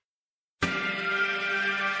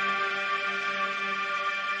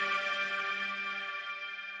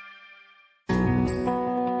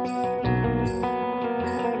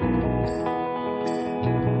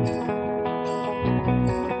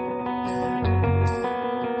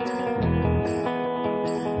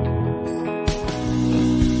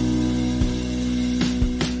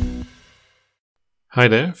Hi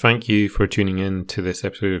there. Thank you for tuning in to this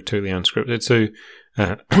episode of Totally Unscripted. So,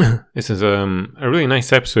 this is a really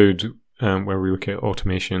nice episode where we look at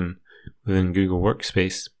automation within Google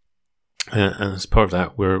Workspace. And as part of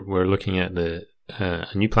that, we're looking at a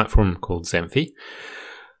new platform called Xenphy.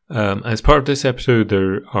 As part of this episode,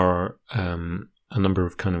 there are a number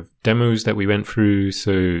of kind of demos that we went through.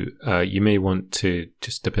 So, you may want to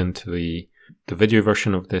just dip into the video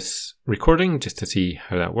version of this recording just to see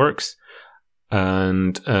how that works.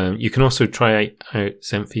 And you can also try out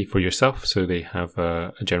Xenphy for yourself. So they have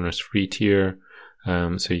a generous free tier.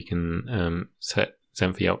 So you can set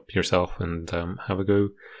Xenphy up yourself and have a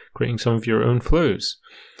go creating some of your own flows.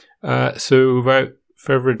 So without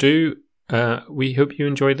further ado, we hope you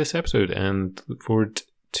enjoyed this episode and look forward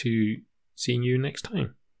to seeing you next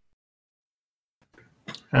time.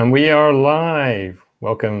 And we are live.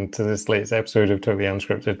 Welcome to this latest episode of Totally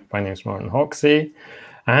Unscripted. My name is Martin Hoxie.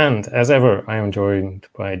 And as ever, I am joined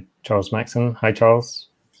by Charles Maxon. Hi, Charles.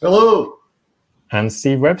 Hello. And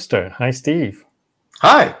Steve Webster. Hi, Steve.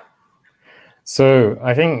 Hi. So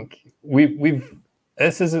I think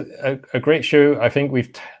this is a great show. I think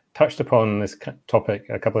we've touched upon this topic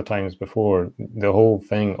a couple of times before. The whole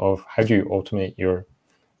thing of how do you automate your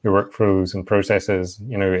workflows and processes.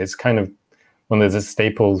 You know, it's kind of one of the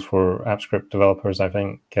staples for AppScript developers, I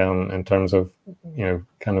think, in terms of, you know,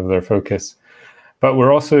 kind of their focus. But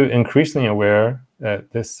we're also increasingly aware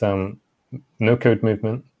that this no-code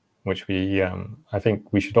movement, which I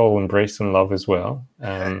think we should all embrace and love as well,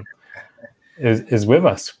 is with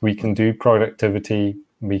us. We can do productivity.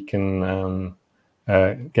 We can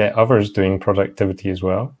get others doing productivity as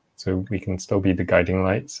well. So we can still be the guiding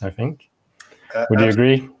lights, I think. Would you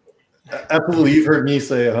agree? Absolutely. You've heard me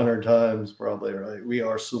say 100 times probably, right? We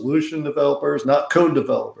are solution developers, not code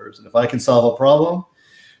developers. And if I can solve a problem,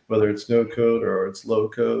 whether it's no code or it's low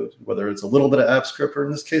code, whether it's a little bit of AppScript or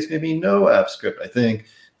in this case, maybe no AppScript, I think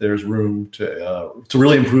there's room to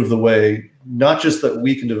really improve the way, not just that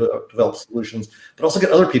we can develop solutions, but also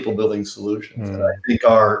get other people building solutions. And I think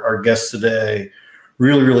our guests today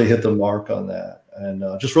really hit the mark on that. And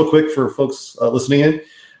just real quick for folks listening in,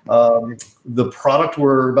 the product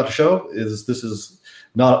we're about to show this is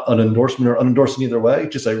not an endorsement or unendorsing either way,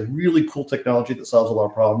 just a really cool technology that solves a lot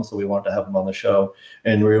of problems. So we wanted to have them on the show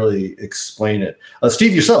and really explain it.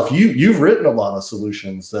 Steve, yourself, you've written a lot of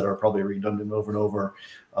solutions that are probably redundant over and over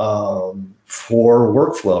for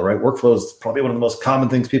workflow, right? Workflow is probably one of the most common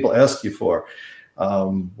things people ask you for.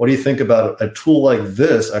 What do you think about a tool like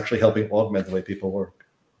this actually helping augment the way people work?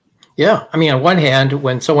 Yeah, I mean, on one hand,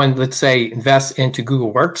 when someone, let's say, invests into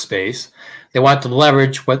Google Workspace, they want to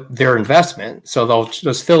leverage their investment. So they'll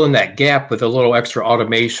just fill in that gap with a little extra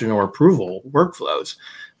automation or approval workflows.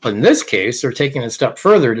 But in this case, they're taking a step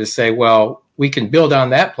further to say, well, we can build on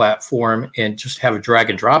that platform and just have a drag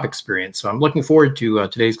and drop experience. So I'm looking forward to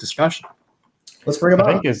today's discussion. Let's bring it on.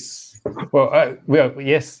 I think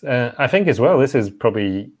I think as well, this is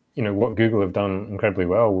probably, you know, what Google have done incredibly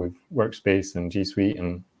well with Workspace and G Suite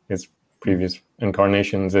and its previous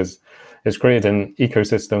incarnations is create an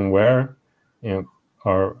ecosystem where, you know,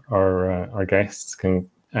 our guests can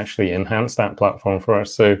actually enhance that platform for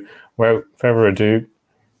us. So without further ado,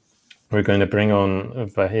 we're going to bring on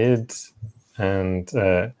Vahid and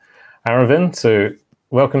Aravind. So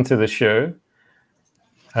welcome to the show.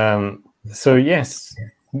 So yes,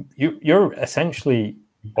 you're essentially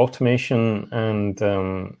automation and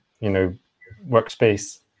you know,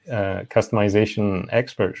 workspace customization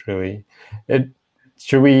experts, really.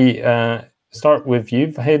 Should we start with you,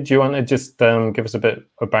 Vahid? Do you want to just give us a bit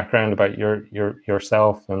of background about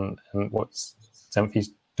yourself and what Xenphy's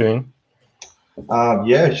doing?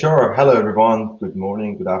 Yeah, sure. Hello, everyone. Good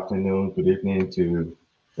morning, good afternoon, good evening to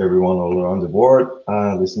everyone all around the world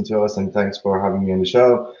listening to us, and thanks for having me on the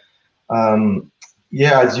show.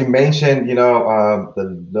 Yeah, as you mentioned, you know,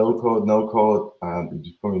 the low code, no code,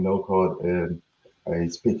 probably no code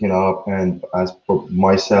is picking up. And as for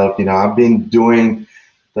myself, you know, I've been doing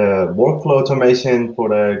the workflow automation for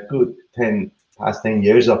the good past 10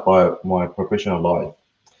 years of my professional life.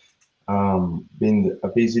 Been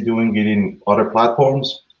busy doing it in other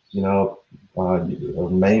platforms. You know, my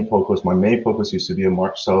main focus used to be on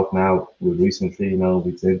Microsoft. Now, recently, you know,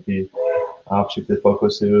 with Xenphy, I've shifted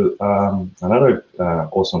focus to another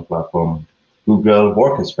awesome platform, Google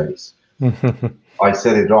Workspace. I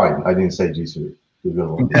said it right. I didn't say G Suite.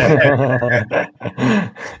 Google.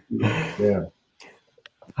 Yeah.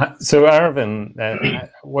 So Aravind,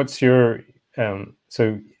 what's your?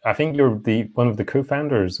 So I think you're one of the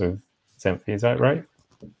co-founders of Xenphy. Is that right?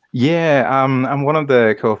 Yeah, I'm one of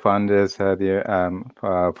the co-founders for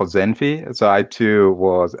Zenfi. So I too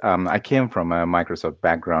was, I came from a Microsoft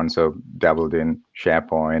background, so dabbled in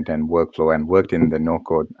SharePoint and workflow and worked in the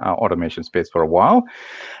no-code automation space for a while.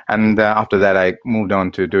 And after that, I moved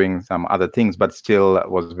on to doing some other things, but still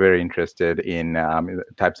was very interested in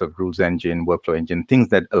types of rules engine, workflow engine, things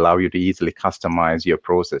that allow you to easily customize your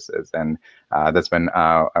processes. And that's when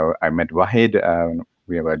I met Wahid.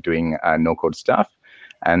 We were doing no-code stuff.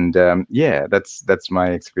 And yeah, that's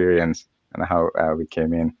my experience and how we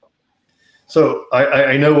came in. So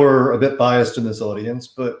I know we're a bit biased in this audience,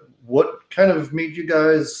 but what kind of made you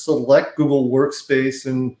guys select Google Workspace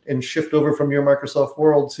and shift over from your Microsoft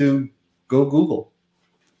world to go Google?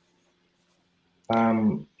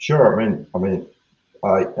 Sure. In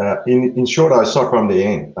short, I start from the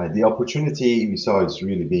end. The opportunity we saw is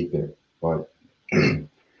really big there. Right?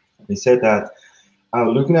 We said that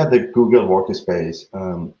looking at the Google Workspace,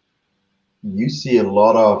 you see a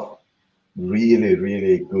lot of really,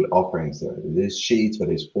 really good offerings there. There's Sheets,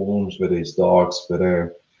 whether it's Forms, whether it's Docs,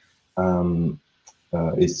 whether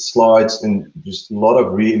it's Slides, and just a lot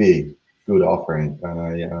of really good offerings.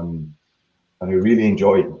 And I really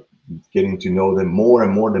enjoyed getting to know them more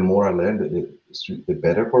and more. The more I learned, the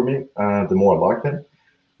better for me. The more I liked them.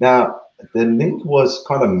 Now, the link was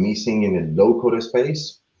kind of missing in the low-code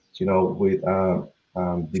space, with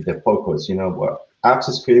the focus,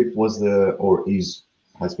 AppScript was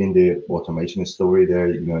has been the automation story there,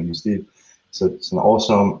 you see. So it's an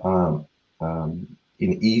awesome, an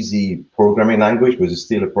easy programming language, but it's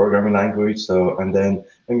still a programming language. So, and then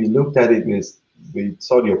when we looked at it, we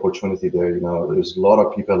saw the opportunity there. There's a lot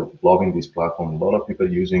of people loving this platform, a lot of people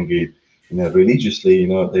using it, religiously.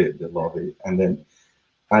 They love it. And then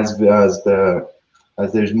as there's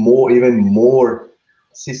even more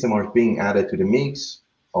systems being added to the mix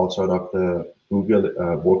outside of the Google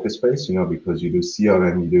Workspace, because you do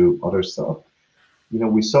CRM, you do other stuff.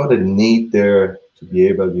 We saw the need there to be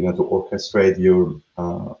able, to orchestrate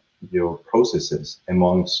your processes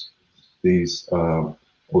amongst these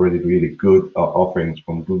already really good offerings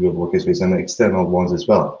from Google Workspace and external ones as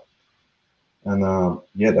well. And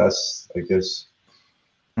yeah, that's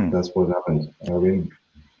what happened.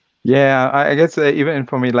 Yeah, I guess even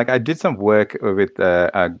for me, like I did some work with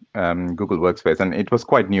Google Workspace, and it was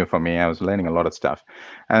quite new for me. I was learning a lot of stuff,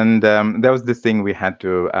 and there was this thing we had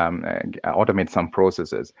to automate some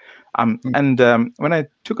processes. And when I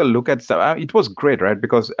took a look at stuff, it was great, right?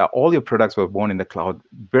 Because all your products were born in the cloud.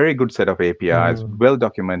 Very good set of APIs, well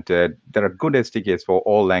documented. There are good SDKs for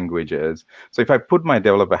all languages. So if I put my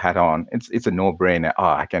developer hat on, it's a no-brainer.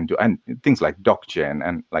 I can do, and things like DocGen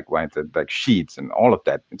and like Sheets and all of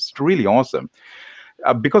that. It's really awesome.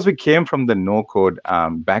 Because we came from the no-code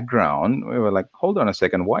background, we were like, hold on a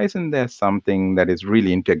second, why isn't there something that is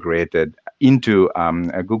really integrated into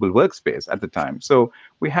a Google Workspace at the time? So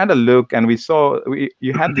we had a look, and we saw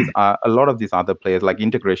you had a lot of these other players, like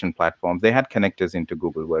integration platforms. They had connectors into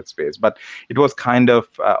Google Workspace, but it was kind of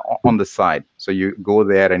on the side. So you go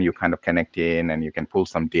there and you kind of connect in, and you can pull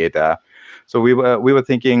some data. So we were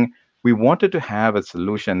thinking, we wanted to have a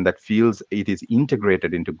solution that feels it is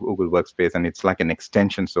integrated into Google Workspace, and it's like an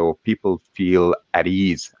extension, so people feel at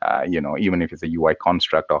ease, even if it's a UI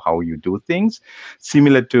construct or how you do things.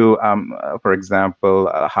 Similar to, for example,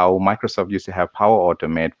 how Microsoft used to have Power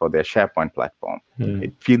Automate for their SharePoint platform.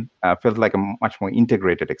 It felt like a much more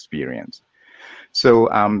integrated experience. So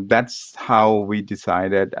that's how we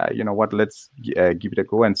decided, let's give it a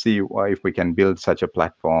go and see if we can build such a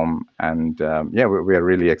platform. And yeah, we're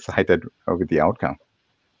really excited with the outcome.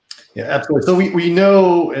 Yeah, absolutely. So we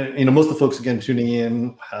know, most of the folks, again, tuning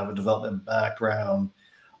in have a development background,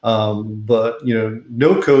 but,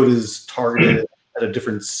 no code is targeted at a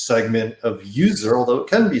different segment of user, although it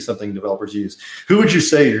can be something developers use. Who would you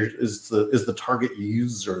say is the target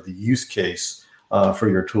user, the use case for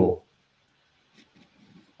your tool?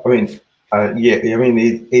 It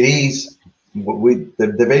is with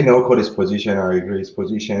the way no code is positioned. I agree, it's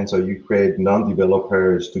positioned so you create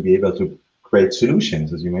non-developers to be able to create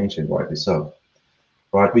solutions, as you mentioned, rightly so,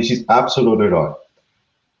 right? Which is absolutely right.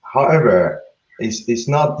 However, it's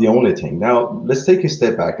not the only thing. Now let's take a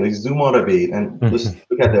step back. Let's zoom out a bit and let's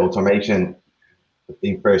look at the automation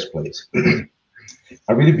in first place.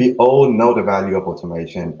 We all know the value of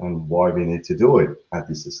automation and why we need to do it at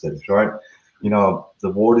this stage, right? The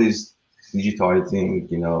world is digitizing,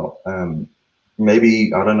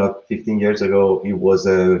 maybe, I don't know, 15 years ago, it was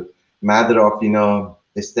a matter of,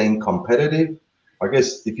 staying competitive. I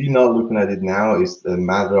guess if you're not looking at it now, it's a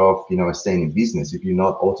matter of, staying in business if you're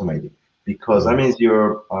not automating, because that means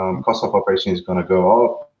your cost of operation is going to go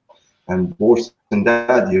up, And worse than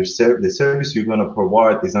that, the service you're going to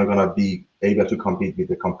provide is not going to be able to compete with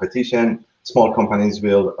the competition. Small companies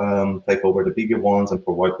will take over the bigger ones and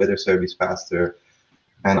provide better service faster.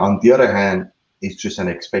 And on the other hand, it's just an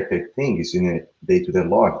expected thing. It's in a day-to-day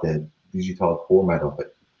life, the digital format of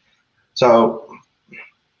it. So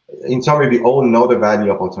in summary, we all know the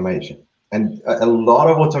value of automation, and a lot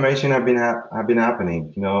of automation have been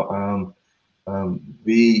happening.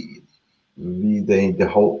 The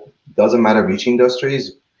whole, doesn't matter which industries,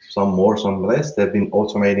 some more, some less, they've been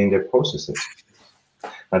automating their processes.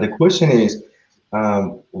 Now the question is,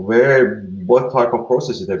 what type of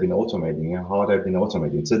processes they've been automating and how they've been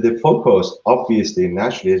automated. So the focus, obviously,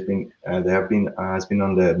 naturally, has been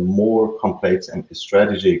on the more complex and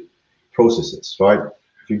strategic processes, right?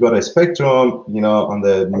 If you've got a spectrum, on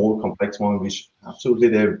the more complex one, which absolutely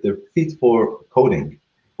they're fit for coding,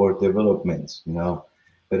 for development,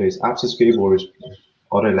 whether it's AppScript or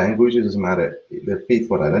other languages, doesn't matter, they're fit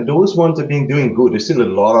for that. And those ones have been doing good. There's still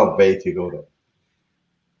a lot of way to go there.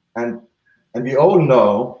 And we all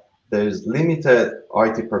know there's limited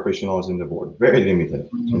IT professionals in the world, very limited.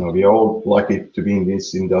 We all lucky to be in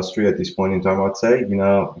this industry at this point in time, I'd say,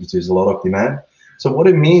 which is a lot of demand. So what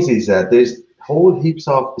it means is that there's whole heaps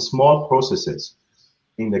of small processes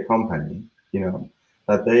in the company,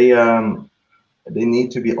 that they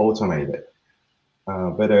need to be automated.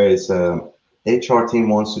 Whether it's HR team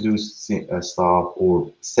wants to do stuff,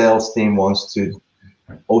 or sales team wants to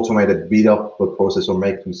automate a bit of the process or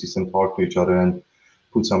make two systems talk to each other and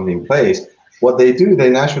put something in place. What they do, they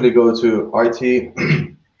naturally go to IT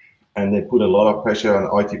and they put a lot of pressure on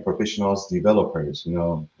IT professionals, developers,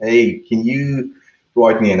 hey, can you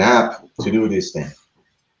write me an app to do this thing?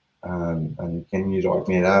 And can you write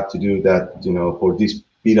me an app to do that, for this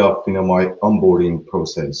bit of, my onboarding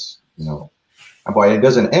process, But it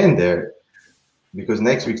doesn't end there, because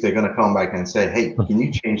next week they're going to come back and say, hey, can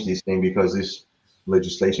you change this thing because this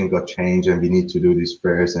legislation got changed and we need to do this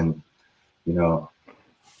first, and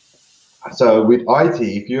so with IT,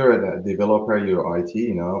 if you're a developer, you're IT,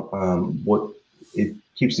 what it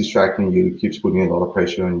keeps distracting you, it keeps putting a lot of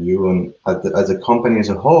pressure on you, and as a company as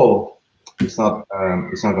a whole, it's not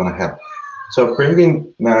going to help. So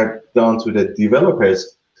bringing now down to the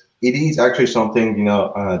developers, it is actually something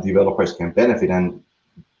developers can benefit. And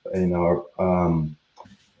in our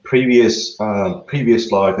previous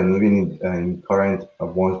life, and even in current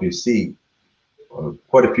ones, we see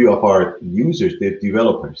quite a few of our users, they're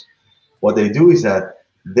developers. What they do is that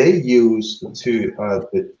they use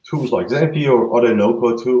the tools like Zenpy or other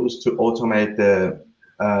no-code tools to automate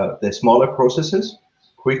the smaller processes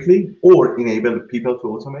quickly, or enable people to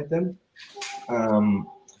automate them,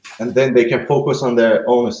 and then they can focus on their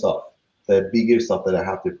own stuff, the bigger stuff that I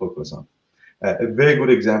have to focus on. A very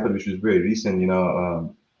good example, which was very recent,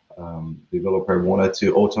 developer wanted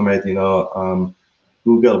to automate,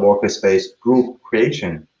 Google Workspace group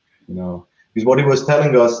creation, because what he was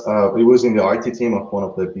telling us, he was in the IT team of one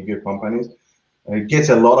of the bigger companies. It gets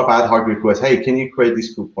a lot of ad hoc requests. Hey, can you create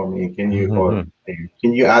this group for me? Can you, or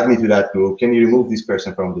can you add me to that group? Can you remove this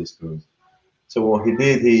person from this group? So what he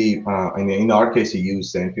did, in our case, he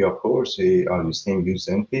used Zenpy, of course. His team used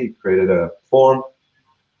Zenpy, created a form.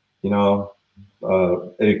 A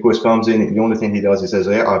request comes in. The only thing he does, he says,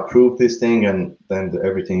 "Yeah, I approve this thing," and then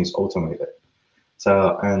everything is automated.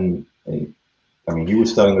 So, and he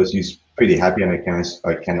was telling us he's pretty happy, and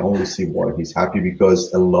I can only see why he's happy,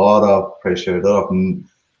 because a lot of pressure,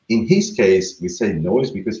 in his case, we say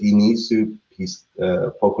noise, because he needs to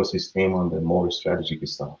focus his team on the more strategic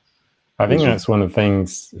stuff. I think that's one of the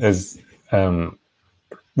things is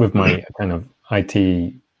with my kind of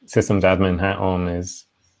IT systems admin hat on, is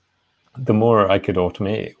the more I could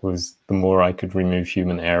automate was the more I could remove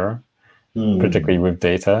human error, particularly with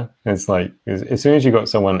data. It's like as soon as you got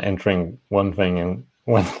someone entering one thing in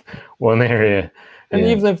one area, and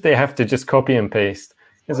even if they have to just copy and paste,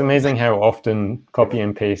 it's amazing how often copy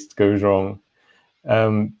and paste goes wrong.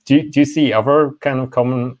 Do you see other kind of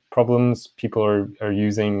common problems people are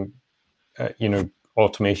using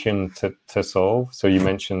automation to solve? So you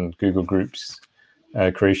mentioned Google Groups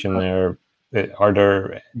creation there. Are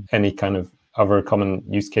there any kind of other common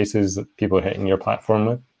use cases that people are hitting your platform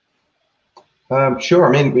with?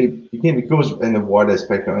 Sure. It goes in a wider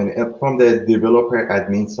spectrum. From the developer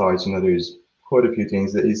admin side, there's quite a few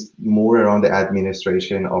things. That is more around the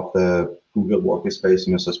administration of the Google Workspace,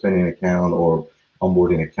 suspending an account or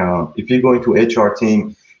onboarding account. If you go into HR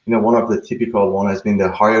team, one of the typical one has been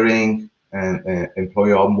the hiring and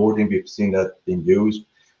employee onboarding. We've seen that being used.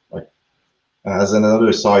 As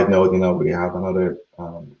another side note, we have another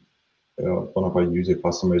one of our user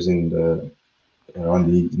customers in the around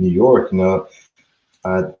New York,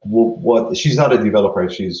 what she's not a developer,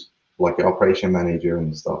 she's like an operation manager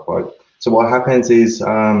and stuff, right? So what happens is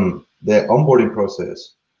the onboarding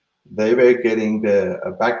process, they were getting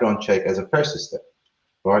a background check as a first step,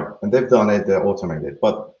 right? And they've done it, they're automated,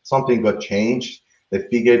 but something got changed. They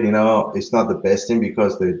figured, it's not the best thing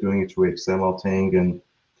because they're doing it through XML thing and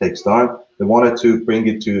takes time. They wanted to bring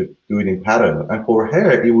it to do it in parallel. And for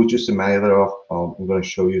her, it was just a matter of, I'm going to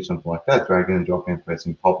show you something like that, drag and drop and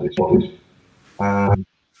pressing publish. I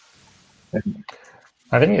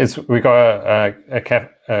think we got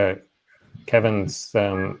Kevin's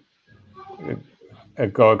got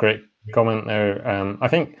a great comment there. I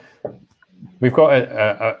think we've got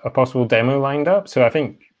a possible demo lined up. So I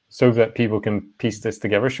think so that people can piece this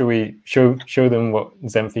together, should we show them what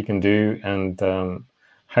Xenphy can do and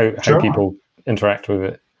how people interact with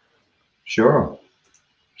it? Sure.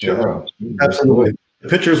 Yeah, absolutely. A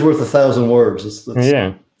picture's worth 1,000 words.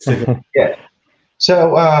 Yeah. Yeah.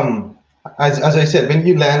 So as I said, when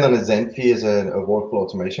you land on a Xenphy as a workflow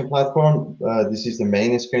automation platform, this is the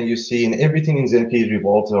main screen you see, and everything in Xenphy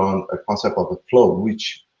revolves around a concept of a flow,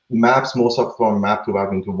 which maps most of from map to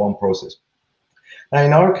web into one process. Now,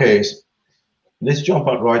 in our case, let's jump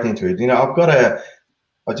right into it.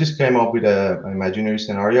 I just came up with an imaginary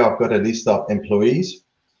scenario. I've got a list of employees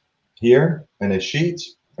here and a sheet.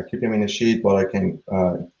 I keep them in a sheet, but it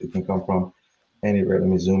can come from anywhere. Let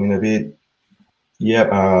me zoom in a bit.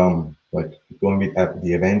 Yeah, like going with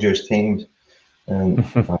the Avengers team. And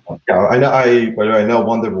yeah, by the way, I know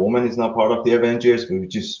Wonder Woman is not part of the Avengers.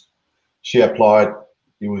 She applied,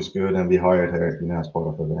 it was good, and we hired her, as part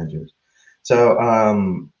of Avengers. So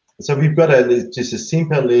so we've got just a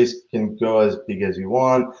simple list, can go as big as you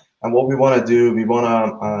want. And what we want to do, we want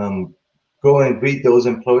to go and greet those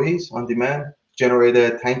employees on demand, generate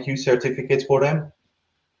a thank you certificates for them.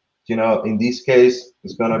 In this case,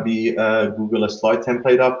 it's going to be a Google slide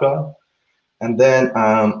template I've got. And then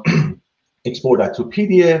export that to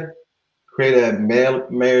PDF, create a mail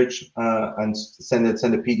merge, and send a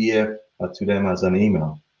PDF to them as an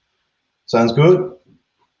email. Sounds good?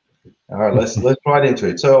 All right, let's right into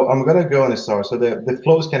it. So I'm gonna go and start. So the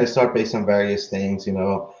flows can start based on various things,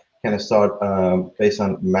 can start based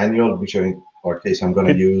on manual, which in our case I'm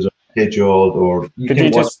gonna use, or scheduled, or could you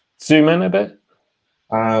just zoom in a bit?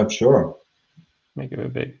 Sure. Make it a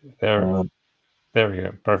bit there. There we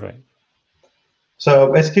go. Perfect.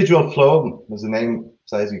 So a scheduled flow, as the name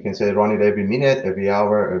says, you can say run it every minute, every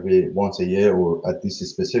hour, every once a year, or at this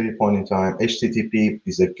specific point in time. HTTP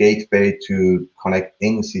is a gateway to connect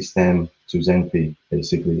any system to Xenphy,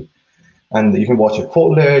 basically. And you can watch a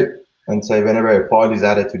folder and say whenever a file is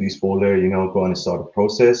added to this folder, go and start a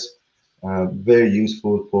process. Very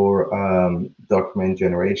useful for document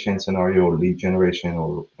generation scenario, or lead generation,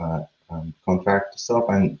 or contract stuff,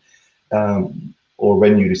 and or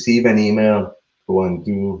when you receive an email, go and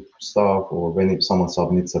do stuff, or when someone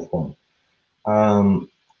submits a form.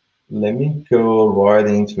 Let me go right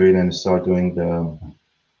into it and start doing the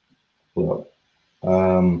flow.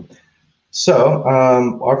 So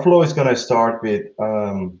our flow is going to start with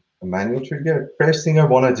a manual trigger. First thing I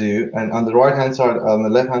want to do, and on the right hand side, on the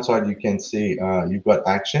left hand side, you can see you've got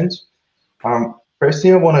actions. First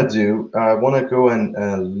thing I want to do, I want to go and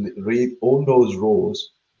read all those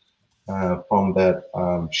rows from that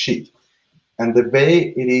sheet. And the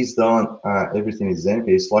way it is done, everything is Xenphy.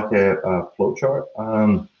 It's like a flow chart.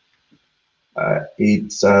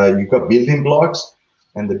 You've got building blocks,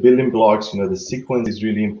 and the building blocks, the sequence is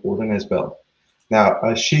really important as well. Now,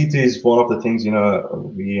 a sheet is one of the things,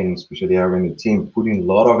 we, and especially our in the team, put in a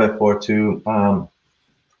lot of effort to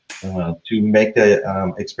make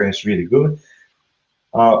the experience really good.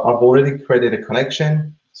 I've already created a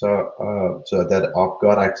connection, so that I've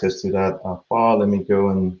got access to that file. Let me go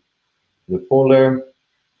and the folder,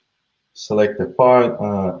 select the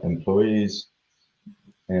file, employees,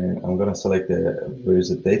 and I'm going to select where is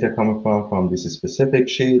the data coming from this specific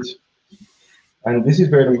sheet. And this is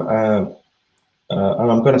where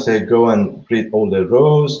and I'm going to say go and read all the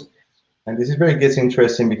rows. And this is where it gets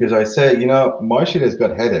interesting, because I say, my sheet has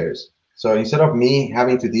got headers. So instead of me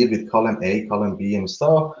having to deal with column A, column B and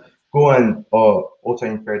stuff, go and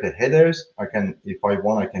auto-insert the headers. I can, if I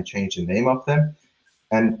want, I can change the name of them.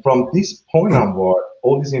 And from this point onward,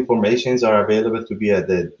 all these informations are available to be at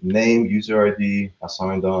the name, user ID,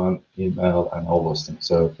 assigned on, email, and all those things.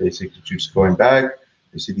 So basically, just going back,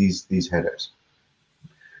 you see these headers.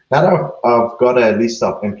 Now that I've got a list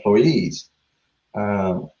of employees,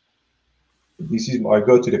 this is, I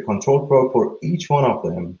go to the control flow for each one of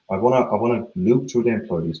them. I wanna loop through the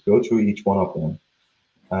employees, go through each one of them,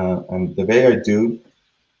 and the way I do,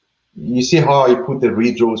 you see how I put the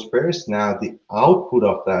read rows first? Now the output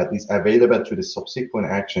of that is available to the subsequent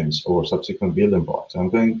actions or subsequent building blocks. I'm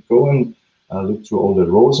going to go and look through all the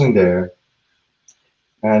rows in there.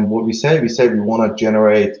 And what we say we want to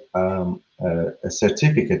generate a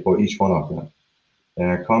certificate for each one of them. Then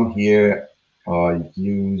I come here, I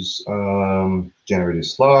use generate a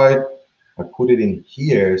slide. I put it in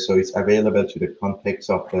here so it's available to the context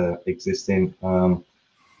of the existing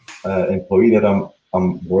employee that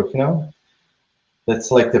I'm working on. Let's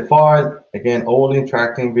select the file. Again, all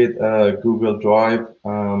interacting with Google Drive.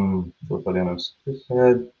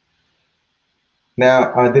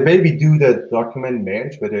 Now, the way we do the document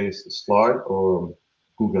merge, whether it's slide or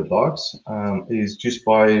Google Docs, is just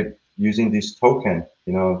by using this token,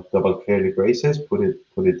 double curly braces, put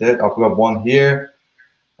it there. I've got one here,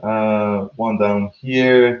 one down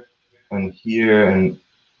here, and here,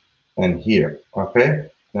 and here, okay?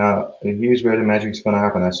 Now, here's where the magic is going to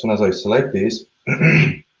happen. As soon as I select this,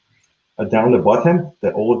 down the bottom,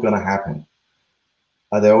 they're all going to happen.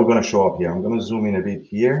 They're all going to show up here. I'm going to zoom in a bit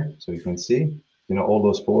here so you can see, all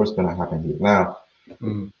those four is going to happen here. Now,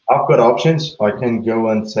 I've got options. I can go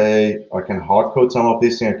and say, I can hard code some of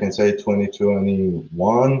this thing. I can say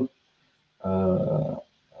 2021.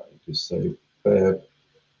 Just say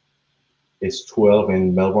it's 12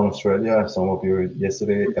 in Melbourne, Australia. Some of you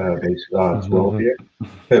yesterday, 12 here.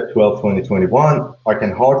 Feb 12, 2021. I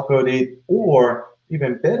can hard code it, or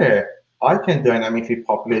even better, I can dynamically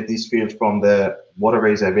populate these fields from the whatever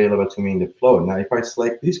is available to me in the flow. Now, if I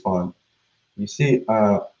select this one, you see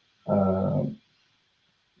the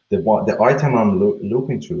item I'm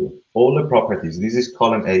looping through, all the properties. This is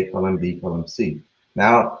column A, column B, column C.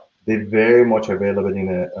 Now, they're very much available in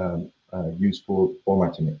a useful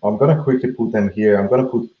format to me. I'm going to quickly put them here. I'm going to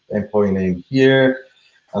put employee name here,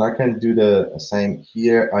 and I can do the same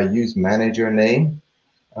here. I use manager name.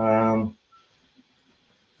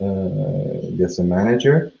 That's a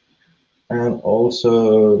manager, and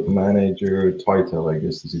also manager title. I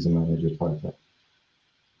guess this is a manager title.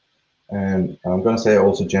 And I'm going to say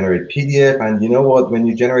also generate PDF. And you know what? When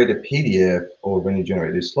you generate a PDF or when you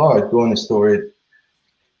generate a slide, go and store it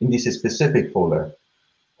in this specific folder,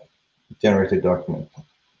 generated document.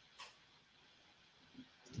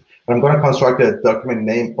 I'm going to construct a document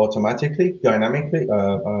name automatically, dynamically.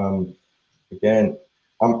 Again,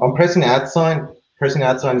 I'm pressing @ sign. Pressing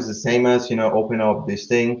 @ sign is the same as, open up this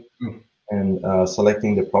thing and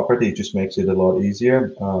selecting the property. It just makes it a lot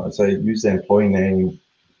easier. So I use the employee name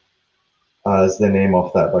as the name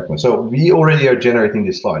of that document. So we already are generating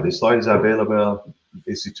this slide. This slide is available.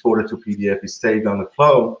 It's exported to PDF. It's saved on the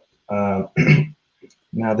flow.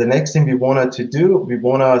 Now the next thing we wanted to do, we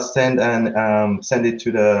want to send it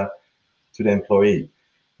to the employee.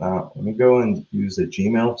 Now let me go and use the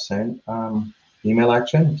Gmail send email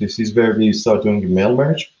action. This is where we start doing the mail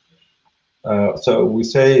merge. So we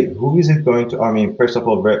say, who is it going to? I mean, first of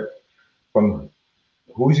all, from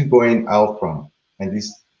who is it going out from? And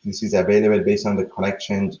this is available based on the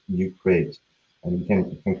connections you create. And you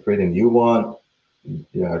can create a new one.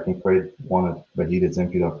 Yeah, I can create one at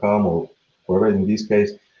vahid@zenpy.com or wherever. In this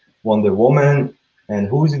case, Wonder Woman. And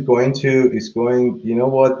who is it going to? It's going,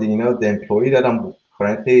 the employee that I'm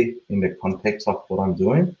currently in the context of what I'm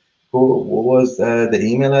doing. What was the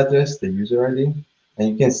email address, the user ID? And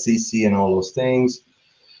you can CC and all those things.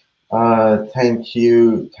 Thank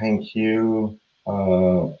you,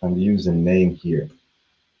 and use a name here,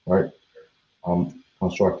 right? I'm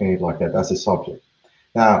constructing it like that. That's a subject.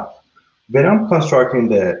 Now, when I'm constructing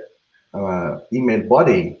the email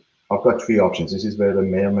body, I've got three options. This is where the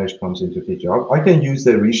mail merge comes into picture. I can use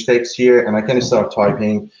the rich text here, and I can start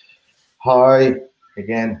typing, hi,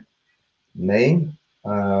 again, name.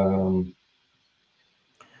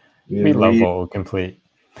 We love autocomplete.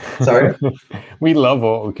 Sorry? We love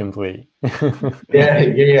autocomplete.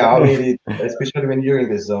 yeah. I mean, especially when you're in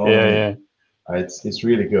the zone. Yeah. It's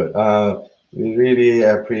really good. We really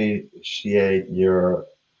appreciate your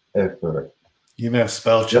effort. You have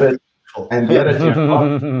spell check. And the other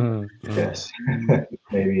thing, yes,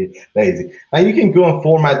 maybe lazy. And you can go and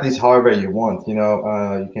format this however you want. You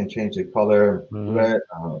can change the color, red,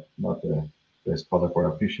 not the best color for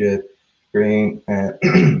appreciate, green, and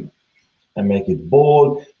make it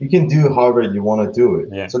bold. You can do however you want to do it.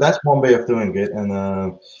 Yeah. So that's one way of doing it.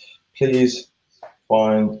 And please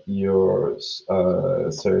find your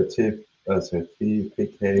certificate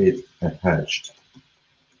attached.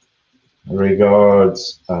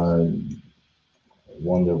 Regards,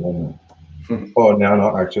 Wonder Woman. Oh,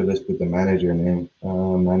 no, actually, let's put the manager name.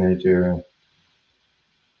 Manager.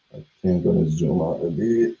 I think I'm going to zoom out a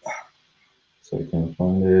bit so you can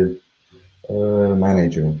find it.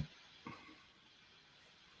 Manager.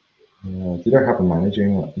 Did I have a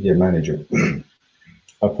manager? Yeah, manager.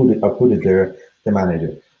 I put it there, the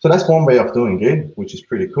manager. So that's one way of doing it, which is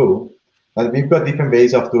pretty cool. And we've got different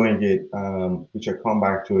ways of doing it, which I'll come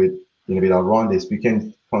back to it in a bit. I'll run this. We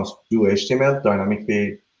can do HTML,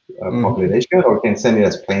 dynamically population, or we can send it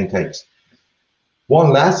as plain text.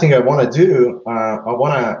 One last thing I want to do, I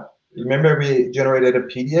want to, remember we generated a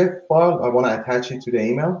PDF file? I want to attach it to the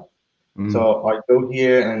email. So I go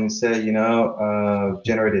here and say,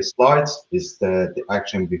 generated slides is the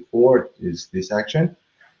action before is this action.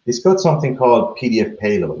 It's got something called PDF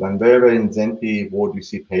payload. And wherever in Zenty Word you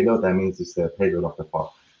see payload, that means it's the payload of the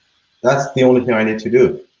file. That's the only thing I need to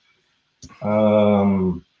do.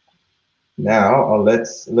 Now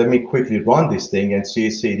let me quickly run this thing and see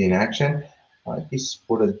it in action. This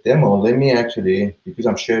for the demo. Let me actually, because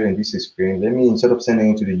I'm sharing this screen, let me, instead of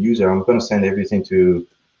sending it to the user, I'm going to send everything to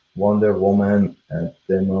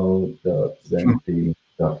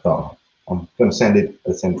wonderwoman@demo.zenty.com. I'm going to send it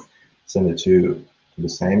to the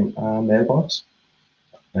same mailbox.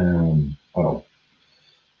 I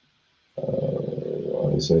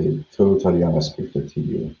say totally unscripted to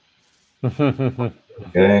you.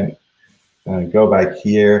 Okay. Go back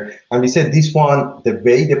here, and we said this one, the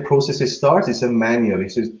way the process starts is a manual.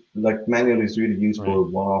 It's just like manual is really used for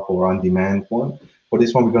one-off or on-demand one. For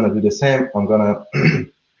this one, we're going to do the same. I'm going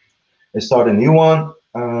to start a new one.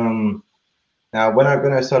 Now, when I'm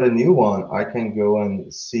going to start a new one, I can go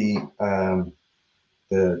and see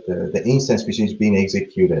the instance which is being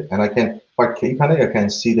executed, and I can, if I click on it, I can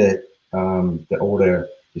see the order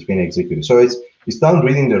is being executed. So it's done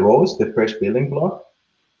reading the rows, the fresh building block.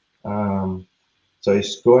 So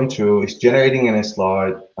it's going through, it's generating in a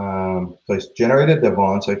slide. So it's generated the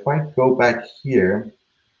one. So if I go back here,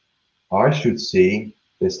 I should see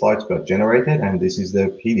the slides got generated, and this is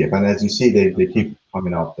the PDF. And as you see, they keep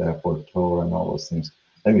coming up there for tour and all those things.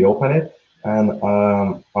 Let me open it, and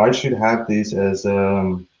I should have this as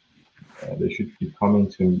they should be coming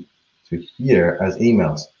to here as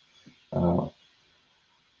emails.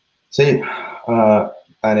 See, and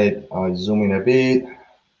I zoom in a bit.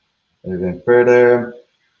 Even further,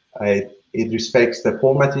 it respects the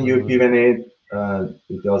formatting you've given it.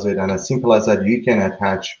 It does it, and as simple as that, you can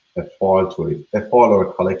attach a file to it, a file or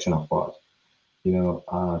a collection of files, to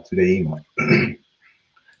the email.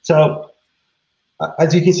 So,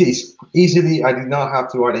 as you can see, it's easily. I did not have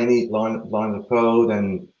to write any line of code,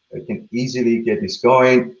 and I can easily get this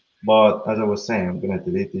going. But as I was saying, I'm going to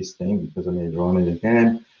delete this thing because I may run it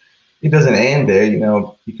again. It doesn't end there,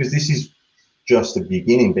 because this is just the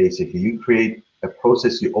beginning. Basically, you create a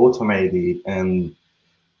process, you automate it, and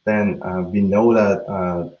then we know that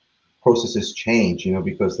processes change,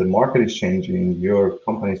 because the market is changing, your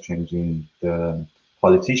company is changing, the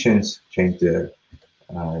politicians change their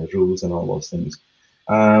rules and all those things.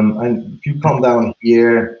 And if you come down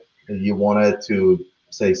here and you wanted to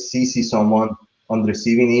say CC someone on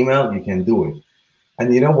receiving email, you can do it.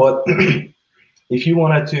 And you know what? If you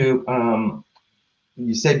wanted to,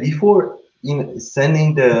 you said before in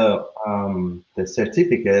sending the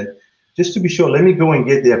certificate, just to be sure, let me go and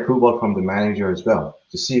get the approval from the manager as well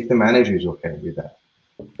to see if the manager is okay with that,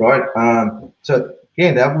 right? So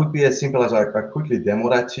again, that would be as simple as I quickly demo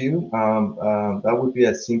that to you. That would be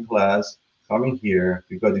as simple as coming here.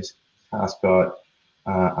 We've got this task got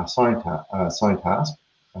assigned task.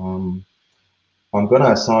 I'm going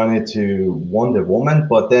to assign it to Wonder Woman,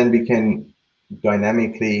 but then we can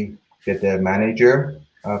dynamically get the manager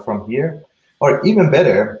from here. Or even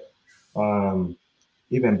better,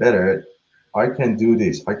 I can do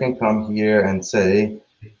this. I can come here and say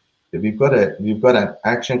that we've got an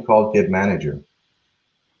action called get manager,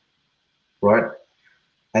 right?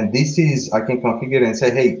 And this is, I can configure and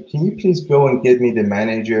say, hey, can you please go and get me the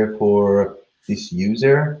manager for this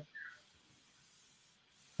user?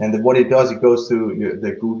 And what it does, it goes to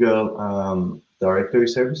the Google directory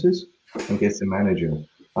services and gets the manager.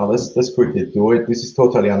 Let's quickly do it. This is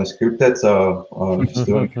totally unscripted, so just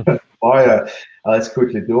doing it. Let's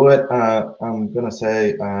quickly do it. I'm gonna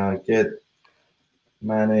say get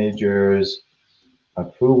managers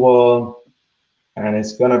approval, and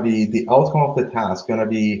it's gonna be the outcome of the task. Gonna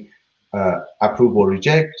be approve or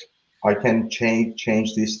reject. I can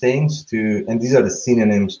change these things to, and these are the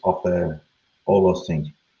synonyms of all those things.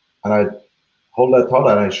 And I hold that thought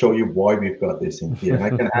and I show you why we've got this in here. And I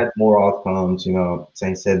can add more outcomes,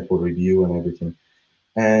 saying send for review and everything.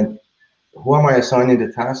 And who am I assigning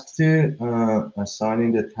the task to?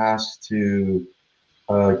 Assigning the task to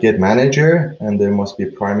get manager, and there must be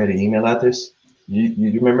a primary email address.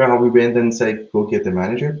 You remember how we went and say, go get the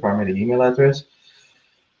manager, primary email address?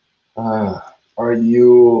 Are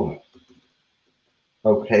you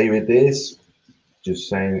okay with this. Just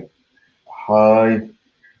saying hi.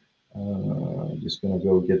 Just gonna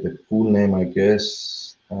go get the full name, I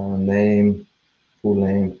guess. Name, full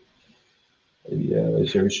name. Yeah,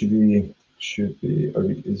 so it should be.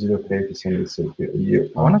 Is it okay to send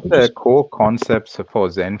it? One of the core concepts for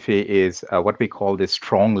Zenfi is what we call the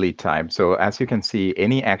strongly type. So as you can see,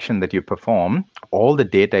 any action that you perform, all the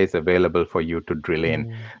data is available for you to drill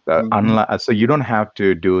in. So you don't have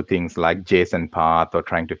to do things like JSON path or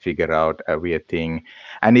trying to figure out a weird thing.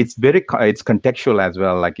 And it's it's contextual as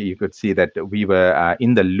well. Like you could see that we were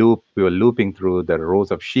in the loop, we were looping through the rows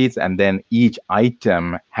of sheets, and then each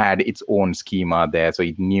item had its own schema there. So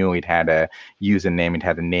it knew it had a username, it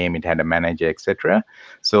had a name, it had a manager, etc.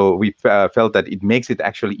 So we felt that it makes it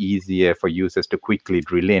actually easier for users to quickly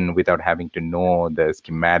drill in without having to know the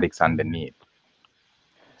schematics underneath.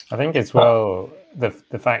 I think as well the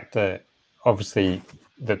fact that obviously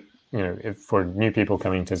that if for new people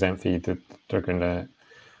coming to Zenfi that they're going to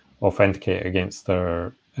authenticate against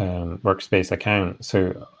their workspace account.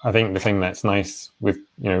 So I think the thing that's nice with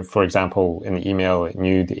for example in the email it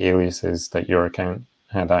knew the aliases that your account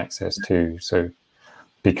had access to. So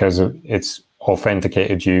because it's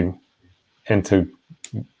authenticated you into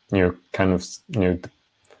kind of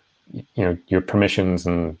your permissions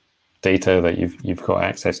and data that you've got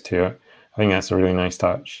access to. I think that's a really nice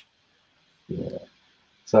touch. Yeah.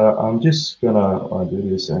 So I'm just gonna do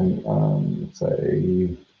this and say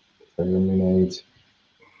eliminate.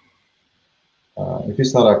 If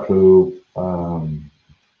it's not approved,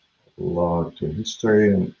 log to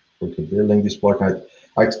history and go to building this block.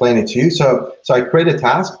 I explain it to you. So I create a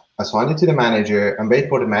task, assign it to the manager, and wait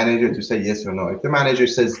for the manager to say yes or no. If the manager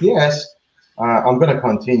says yes, I'm going to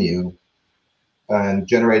continue and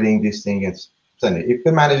generating this thing and send it. If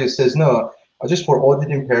the manager says no, just for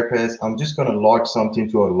auditing purpose, I'm just going to log something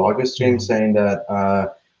to a log stream saying that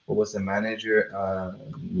what was the manager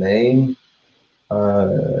name?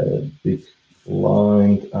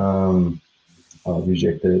 Declined,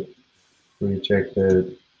 rejected,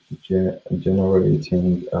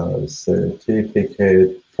 generating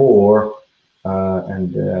certificate for,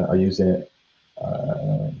 and I use a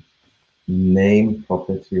name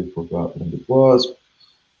property. Forgot what it was.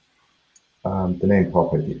 The name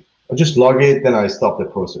property. I just log it, then I stop the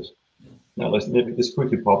process. Now let's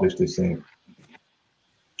quickly publish this thing.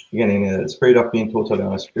 Again, in a spirit of being totally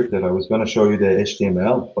unscripted, I was going to show you the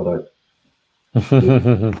HTML, but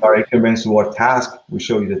I recommend the word task. We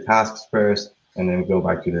show you the tasks first, and then go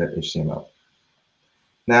back to the HTML.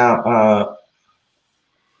 Now,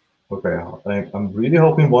 okay, I'm really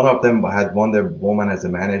hoping one of them had Wonder Woman as a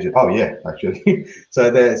manager. Oh yeah, actually.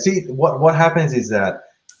 So see what happens is that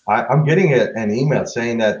I'm getting an email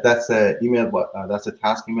saying that that's a email, that's a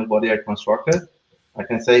task email body I constructed. I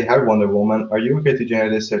can say, "Hi Wonder Woman, are you okay to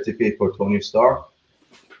generate a certificate for Tony Stark?"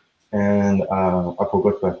 And I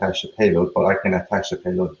forgot to attach the payload, but I can attach the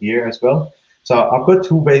payload here as well. So I've got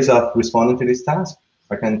two ways of responding to this task.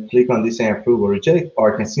 I can click on this and approve or reject,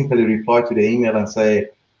 or I can simply reply to the email and say,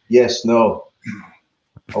 yes, no,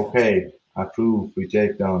 okay, approve,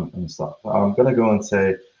 reject, done, and stuff. I'm going to go and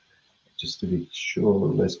say, just to be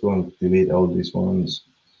sure, let's go and delete all these ones.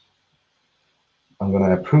 I'm going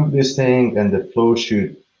to approve this thing, and the flow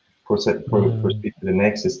should proceed to the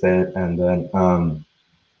next step, and then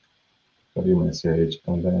W message,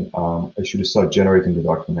 and then I should start generating the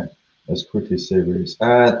document. Let's quickly save this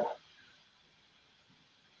add.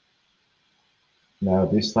 Now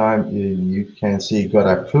this time you can see got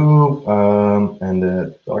approved, and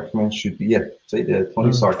the document should be say the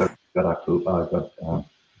Tony Stark got approved, got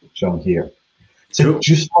shown here. So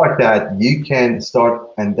just like that, you can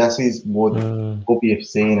start, and that is what we have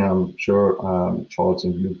seen. I'm sure Charles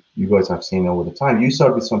and you guys have seen over the time. You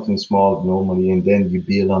start with something small normally, and then you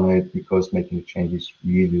build on it because making a change is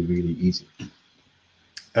really, really easy.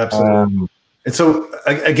 Absolutely. And so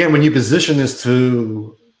again, when you position this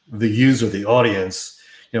to the user, the audience,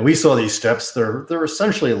 we saw these steps. They're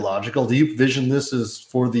essentially logical. Do you vision this as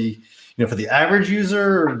for the for the average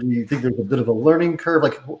user, or do you think there's a bit of a learning curve?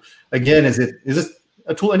 Like, again, is this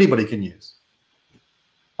a tool anybody can use?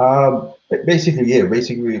 Basically, yeah.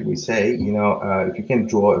 Basically, we say, if you can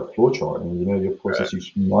draw a flowchart and your process,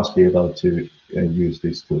 you must be able to use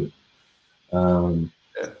this tool.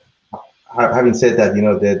 Having said that,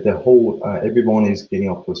 the whole everyone is getting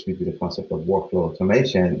up to speed with the concept of workflow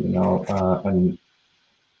automation. And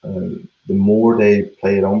the more they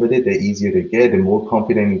play around with it, the easier they get, the more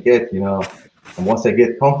confident you get. And once they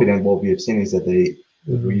get confident, what we have seen is that they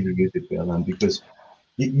really use it well. And because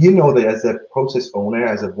that as a process owner,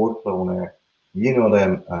 as a workflow owner,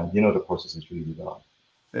 the process is really well.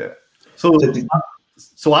 Yeah. So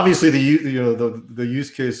So obviously the use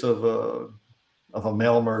case of a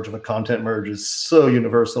mail merge, of a content merge, is so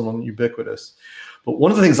universal and ubiquitous. But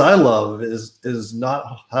one of the things I love is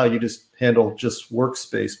not how you just handle just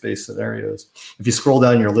workspace-based scenarios. If you scroll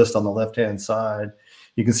down your list on the left-hand side,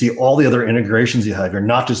 you can see all the other integrations you have. You're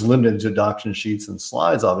not just limited to document sheets and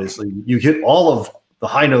slides, obviously. You hit all of the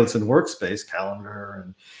high notes in workspace,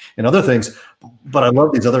 calendar and other things. But I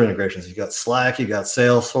love these other integrations. You got Slack, you got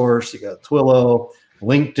Salesforce, you got Twilio,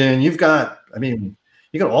 LinkedIn. You got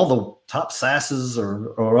all the top SaaSes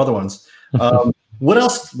or other ones. What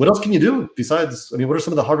else can you do besides? What are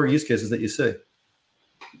some of the harder use cases that you see?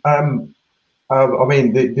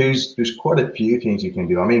 There's quite a few things you can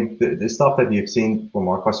do. The stuff that you've seen from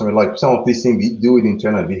our customer, like some of these things we do it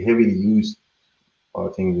internally. We heavily use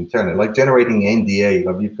things internally, like generating NDA.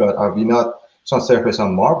 It's not surface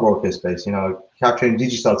on Mark Workspace. Capturing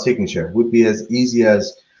digital signature would be as easy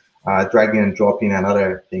as dragging and dropping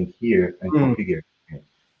another thing here and configure.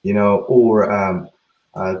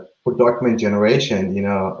 For document generation,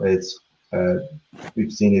 it's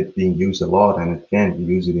we've seen it being used a lot, and again, we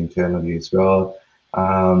use it internally as well.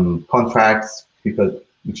 Contracts,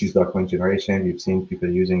 which is document generation, we've seen people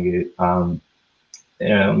using it.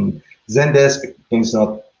 Zendesk is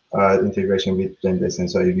not integration with Zendesk,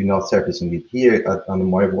 and so you're not surfacing it here on the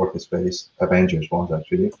My Workspace Avengers ones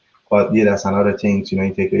actually. But yeah, that's another thing.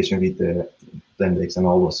 Integration with the Zendesk and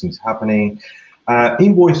all those things happening.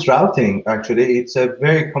 Invoice routing, actually, it's a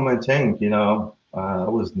very common thing. It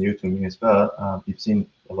was new to me as well. We've seen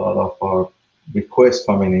a lot of our requests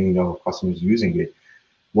coming in, customers using it.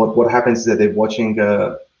 What happens is that they're watching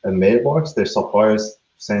a mailbox. Their suppliers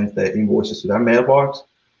send the invoices to their mailbox,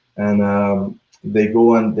 and they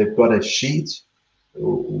go and they've got a sheet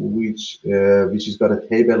which has got a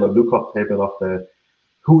table, a lookup table of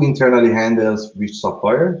who internally handles which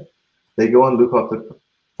supplier. They go and look up the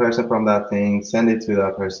person from that thing, send it to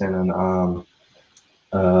that person,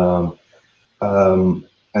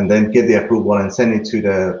 and then get the approval and send it to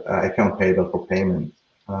the account payable for payment.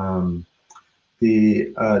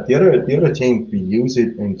 The other thing we use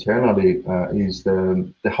it internally is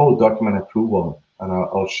the whole document approval, and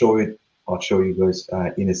I'll show you guys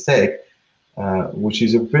in a sec, which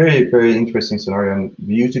is a very, very interesting scenario, and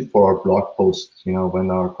we use it for our blog posts. When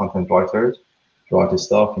our content writers write this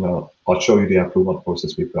stuff, I'll show you the approval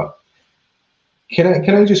process we've got. Can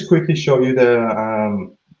I just quickly show you a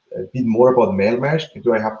bit more about mail merge?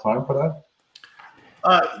 Do I have time for that?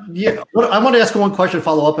 Yeah, I want to ask one question,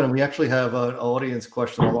 follow up, and we actually have an audience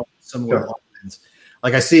question along similar lines.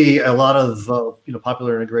 Like I see a lot of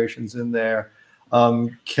popular integrations in there.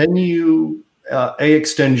 Can you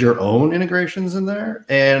extend your own integrations in there?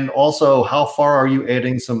 And also, how far are you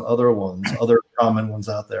adding some other ones, other common ones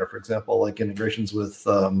out there? For example, like integrations with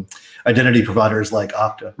identity providers like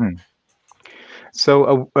Okta.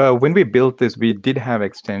 So when we built this, we did have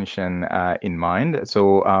extension in mind.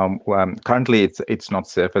 So currently it's not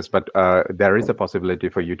Surface, but there is a possibility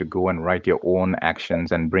for you to go and write your own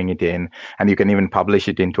actions and bring it in, and you can even publish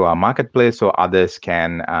it into our marketplace so others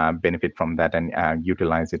can benefit from that and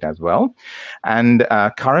utilize it as well. And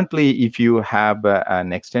currently, if you have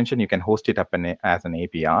an extension, you can host it up as an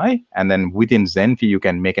API, and then within Zenfi, you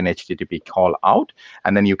can make an HTTP call out,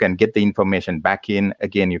 and then you can get the information back in.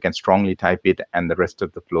 Again, you can strongly type it, and the rest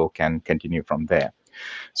of the flow can continue from there.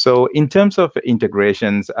 So in terms of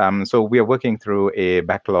integrations, so we are working through a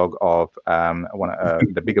backlog of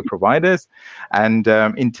the bigger providers. And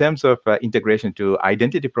in terms of integration to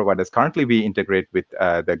identity providers, currently we integrate with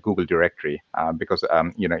the Google directory because,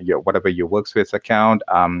 whatever your Workspace account,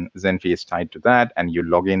 Zenfi is tied to that, and you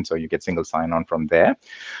log in, so you get single sign-on from there.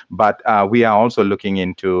 But we are also looking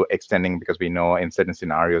into extending, because we know in certain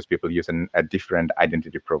scenarios, people use a different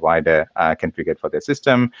identity provider configured for their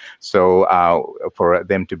system. So for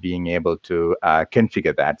them to being able to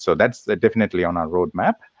configure that. So that's definitely on our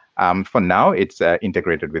roadmap. For now, it's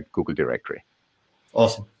integrated with Google Directory.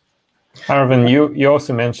 Awesome. Arvind, you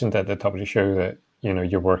also mentioned at the top of the show that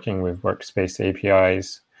you're working with Workspace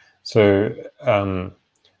APIs. So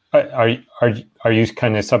are you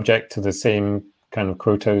kind of subject to the same kind of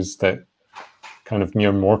quotas that kind of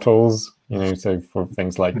mere mortals? So for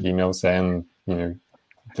things like email send,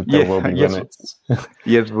 there will be limits.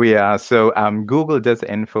 Yes, we are. So Google does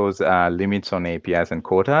enforce limits on APIs and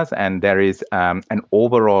quotas, and there is an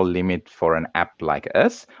overall limit for an app like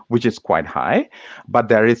us, which is quite high, but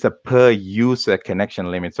there is a per user connection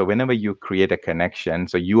limit. So whenever you create a connection,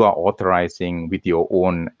 so you are authorizing with your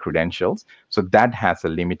own credentials, so that has a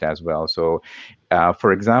limit as well. So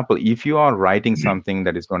for example, if you are writing something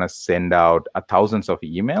that is going to send out thousands of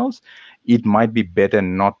emails, it might be better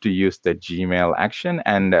not to use the Gmail action.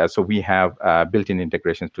 And so we have built-in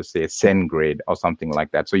integrations to say SendGrid or something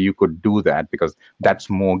like that. So you could do that because that's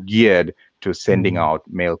more geared to sending out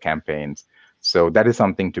mail campaigns. So that is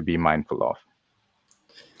something to be mindful of.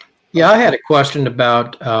 Yeah, I had a question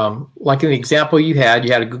about, like in the example you had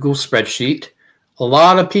a Google spreadsheet. A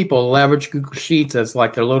lot of people leverage Google Sheets as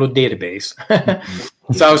like their little database.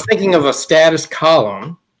 So I was thinking of a status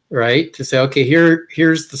column, right? To say, okay,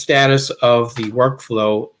 here's the status of the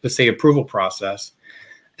workflow, let's say approval process.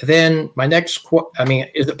 Then my next,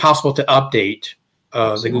 is it possible to update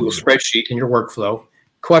the Google spreadsheet in your workflow?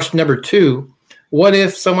 Question number 2, what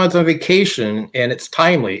if someone's on vacation and it's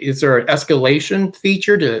timely? Is there an escalation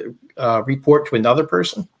feature to report to another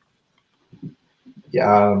person?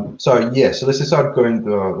 Yeah. So let's start going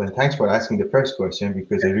to, and thanks for asking the first question,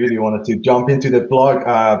 because I really wanted to jump into the blog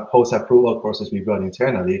post-approval process we've got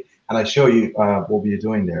internally, and I show you what we're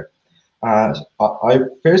doing there. I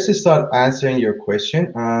first start answering your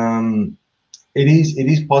question. It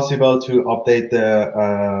is possible to update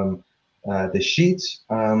the sheets,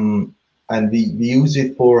 and we use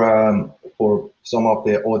it for some of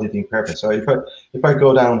the auditing purpose. So if I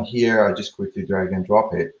go down here, I just quickly drag and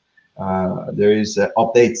drop it. There is an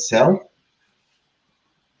update cell,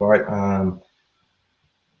 right?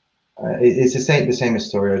 It's the same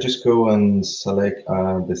story. I just go and select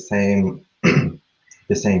the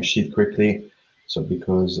same sheet quickly. So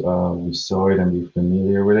because we saw it and we're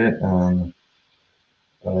familiar with it,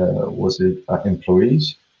 was it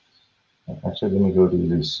employees? Actually, let me go do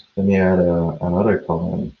this. Let me add another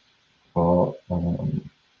column called,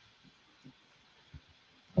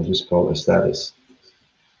 I just call it status.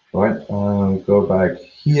 Right, go back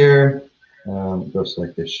here, go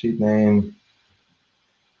select the sheet name,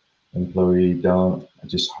 employee down,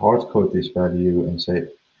 just hard code this value and say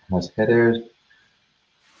it has headers.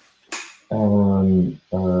 And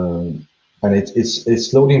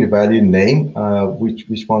it's loading the value name,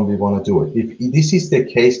 which one we want to do it. If this is the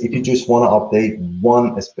case, if you just want to update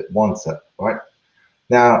one step, right?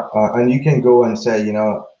 Now, and you can go and say, you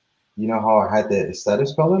know how I had the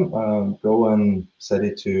status column, go and set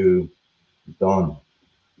it to done.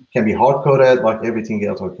 It can be hard coded like everything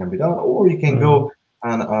else, or it can be done, or you can go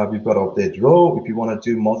and we've got update row. If you want to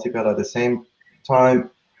do multiple at the same time,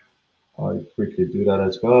 I quickly do that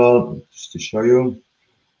as well, just to show you.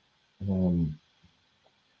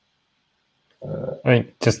 I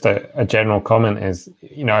think just a general comment is,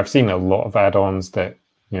 I've seen a lot of add-ons that,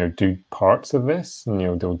 do parts of this, and,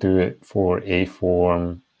 they'll do it for a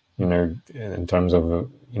form, in terms of,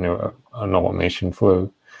 an automation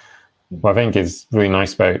flow. What I think is really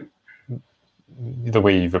nice about the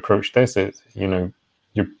way you've approached this is, you're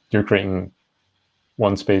creating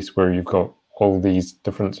one space where you've got all these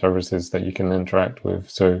different services that you can interact with.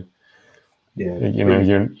 So,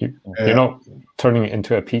 you're not turning it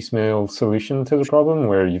into a piecemeal solution to the problem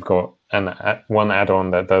where you've got one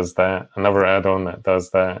add-on that does that, another add-on that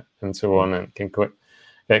does that, and so on. And it can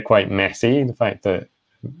get quite messy. The fact that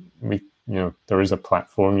there is a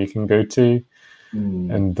platform you can go to,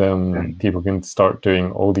 and people can start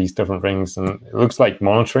doing all these different things. And it looks like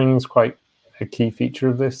monitoring is quite a key feature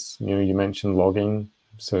of this. You mentioned logging.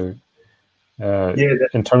 So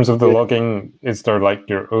in terms of the logging, is there like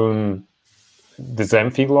your own the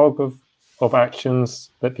Zenfi log of actions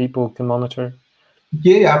that people can monitor?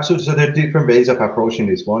 Yeah, absolutely. So there are different ways of approaching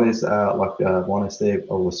this. One is one is I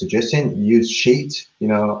was suggesting use Sheet,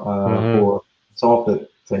 for some of the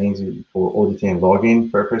things for auditing and logging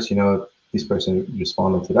purpose. This person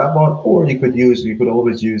responded to that one, or you could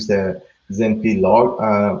always use the Zenfi log.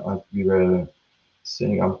 We were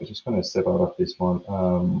saying, I'm just going to step out of this one.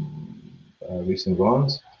 Recent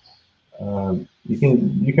runs. You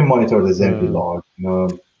can monitor the Zenfi log.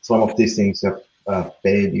 Some of these things have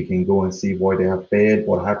failed. You can go and see why they have failed,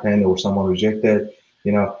 what happened, or someone rejected.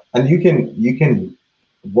 And you can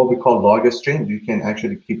what we call log string. You can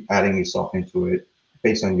actually keep adding yourself into it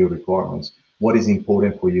based on your requirements. What is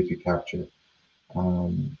important for you to capture?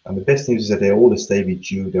 And the best news is that they all stay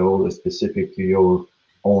with you. They're all specific to your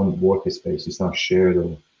own workspace. It's not shared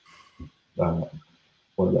or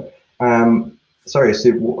whatever. Sorry,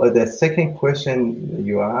 so the second question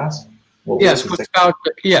you asked?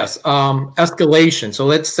 Escalation. So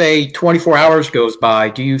let's say 24 hours goes by.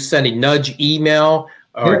 Do you send a nudge email,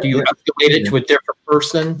 or do you escalate it to a different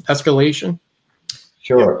person? Escalation?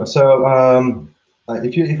 Sure. So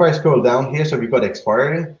if I scroll down here, so we've got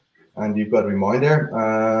expiry and you've got reminder.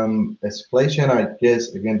 Escalation, I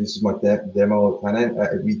guess, again, this is my demo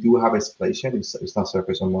panel. We do have escalation. It's not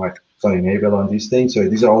surface on my, it's not enabled on these things. So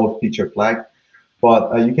these are all feature flag.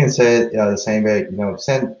 But you can say it the same way.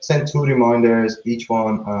 Send 2 reminders, each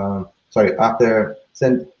one. After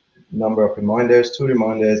send number of reminders, 2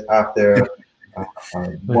 reminders after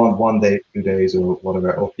one day, 2 days, or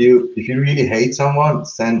whatever. Or if you really hate someone,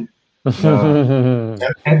 send 10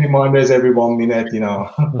 reminders every 1 minute. We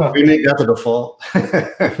make that the default.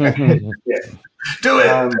 Yeah. Do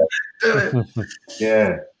it. Do it.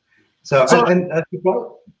 Yeah.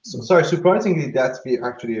 Surprisingly, we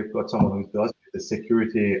actually have got someone who does the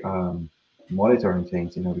security monitoring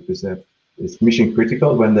things, because it's mission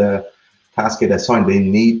critical. When the task get assigned, they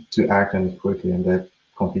need to act on it quickly, and that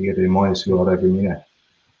configure the reminders go out every minute.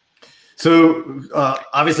 So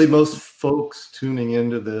obviously, most folks tuning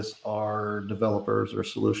into this are developers or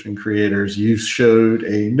solution creators. You showed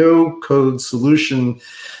a no-code solution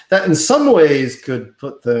that, in some ways, could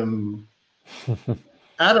put them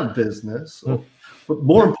out of business. But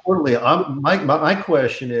more importantly, my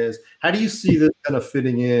question is, how do you see this kind of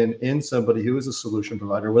fitting in somebody who is a solution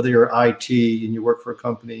provider, whether you're IT and you work for a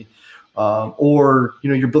company, or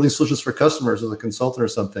you're building solutions for customers as a consultant or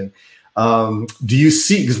something? Do you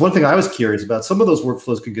see, because one thing I was curious about, some of those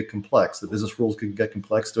workflows can get complex. The business rules can get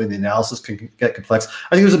complex. Doing the analysis can get complex.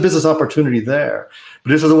 I think there's a business opportunity there.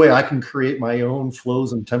 But is there a way I can create my own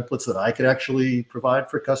flows and templates that I could actually provide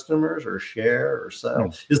for customers or share or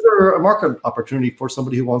sell? Is there a market opportunity for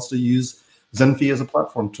somebody who wants to use Zenfi as a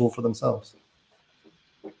platform tool for themselves?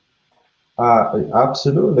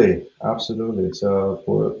 Absolutely.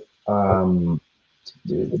 So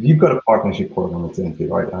you've got a partnership program with Zenfi,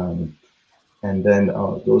 right? And then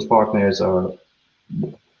those partners are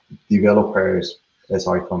developers,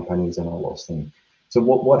 SI companies, and all those things. So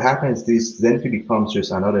what happens is Zenfi becomes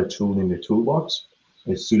just another tool in the toolbox.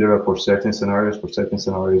 It's suitable for certain scenarios. For certain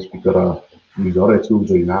scenarios, we got a tool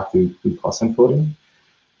that you have to do custom coding.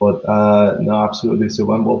 But no, absolutely. So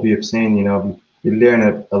what we have seen, we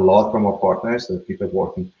learn a lot from our partners, the people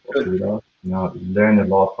working with us. We learn a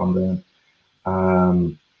lot from them.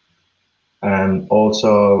 And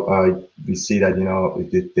also we see that with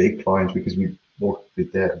the big clients, because we work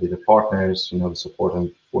with the partners, the support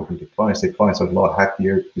and working with the clients are a lot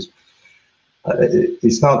happier, because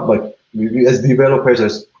it's not like we as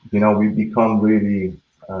developers, we become really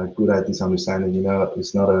good at this understanding.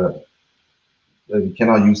 It's not you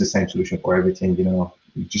cannot use the same solution for everything. You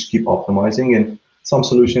just keep optimizing, and some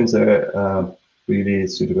solutions are really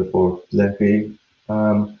suitable for Zenfi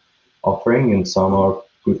offering, and some are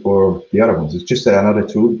good for the other ones. It's just another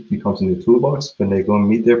tool becomes in the toolbox. When they go and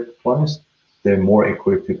meet their clients, they're more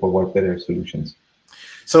equipped to provide better solutions.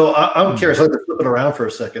 So I'm curious, let's flip it around for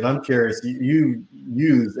a second. I'm curious, you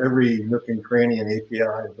use every nook and cranny and API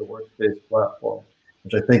of the Workspace platform,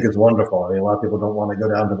 which I think is wonderful. I mean, a lot of people don't want to go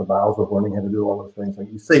down to the bowels of learning how to do all those things.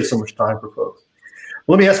 Like, you save so much time for folks.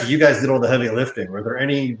 Let me ask you guys did all the heavy lifting. Were there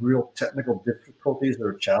any real technical difficulties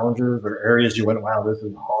or challenges or areas you went, wow, this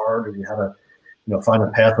is hard, or you had to find a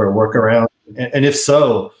path or a workaround? And if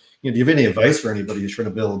so, do you have any advice for anybody who's trying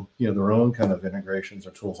to build, their own kind of integrations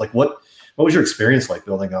or tools? Like, what was your experience like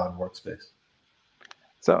building on Workspace?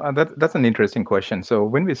 So that's an interesting question. So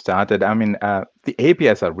when we started, the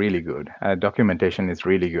APIs are really good. Documentation is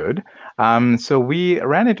really good. So we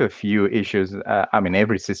ran into a few issues.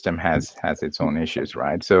 Every system has its own issues,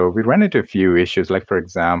 right? So we ran into a few issues. Like, for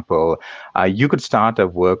example, you could start a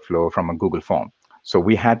workflow from a Google form. So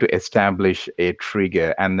we had to establish a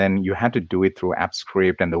trigger, and then you had to do it through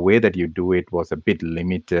AppScript, and the way that you do it was a bit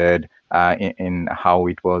limited in how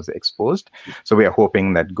it was exposed. So we are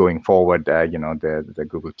hoping that going forward, the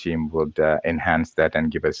Google team would enhance that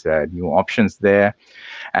and give us new options there.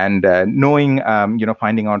 And knowing,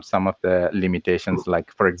 finding out some of the limitations,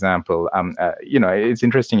 like, for example, it's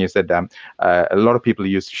interesting you said a lot of people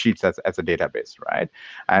use Sheets as a database, right?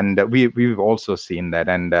 And we've also seen that,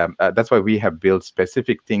 and that's why we have built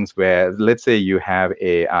specific things where, let's say you have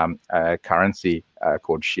a currency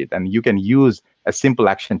code sheet, and you can use a simple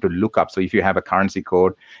action to look up. So if you have a currency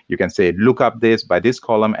code, you can say, look up this by this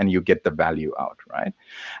column, and you get the value out, right?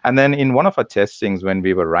 And then in one of our testings, when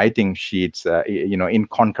we were writing sheets, in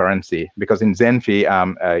concurrency, because in Zenfi,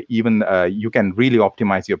 even you can really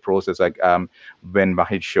optimize your process. Like when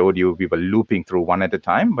Vahid showed you, we were looping through one at a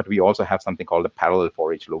time, but we also have something called a parallel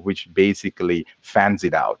for each loop, which basically fans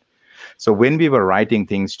it out. So when we were writing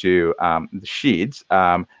things to the sheets,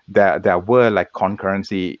 there were like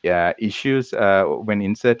concurrency issues when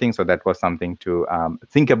inserting. So that was something to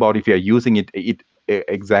think about if you're using it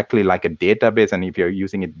exactly like a database, and if you're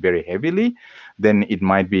using it very heavily, then it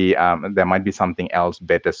might be there might be something else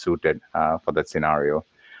better suited for that scenario.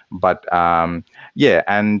 But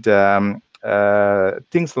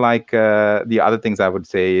things like the other things I would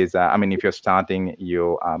say is, I mean, if you're starting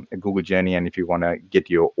your Google journey and if you want to get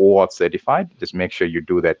your OAuth certified, just make sure you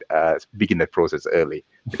do that, begin that process early,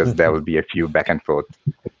 because there will be a few back and forth.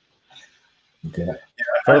 Yeah.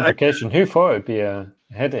 Verification. Who thought it'd be a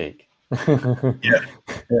headache? Yeah.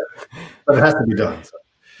 But it has to be done. So.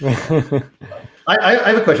 I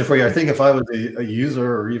have a question for you. I think if I was a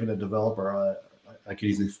user or even a developer, I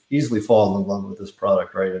could easily fall in love with this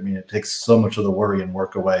product, right? I mean, it takes so much of the worry and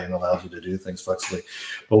work away and allows you to do things flexibly.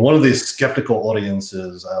 But one of these skeptical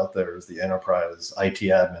audiences out there is the enterprise IT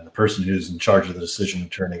admin, the person who's in charge of the decision of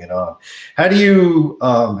turning it on. How do you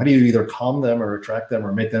either calm them or attract them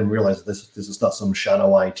or make them realize this is not some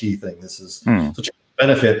shadow IT thing? This is such a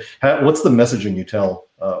benefit. What's the messaging you tell,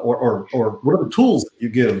 or what are the tools that you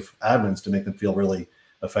give admins to make them feel really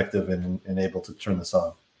effective and able to turn this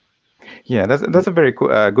on? Yeah, that's a very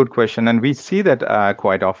good question, and we see that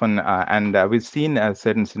quite often, and we've seen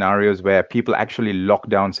certain scenarios where people actually lock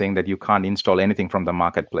down, saying that you can't install anything from the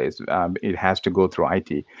marketplace. It has to go through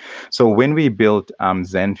IT. So when we built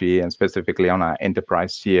Zenvi, and specifically on our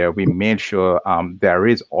enterprise tier, we made sure there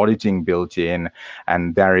is auditing built in,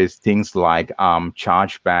 and there is things like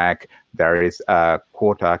chargeback. There is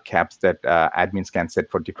quota caps that admins can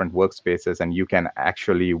set for different workspaces, and you can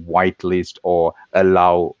actually whitelist or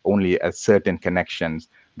allow only a certain connections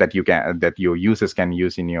that your users can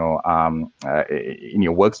use in your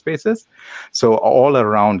workspaces. So all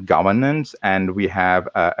around governance, and we have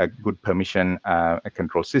a good permission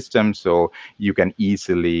control system, so you can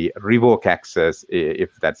easily revoke access if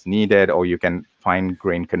that's needed, or you can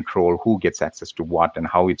fine-grain control who gets access to what and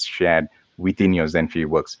how it's shared within your Zenvi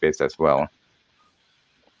workspace as well.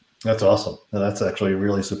 That's awesome. That's actually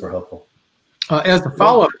really super helpful. As a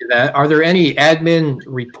follow-up to that, are there any admin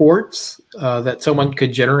reports that someone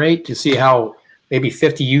could generate to see how maybe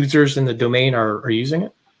 50 users in the domain are using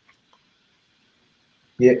it?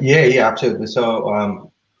 Yeah, absolutely. So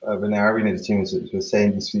when Arvin and the team was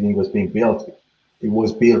saying this thing was being built, it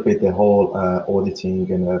was built with the whole auditing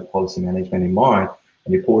and policy management in mind,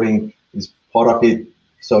 and reporting is part of it.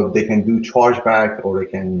 So they can do chargeback, or they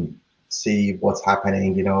can see what's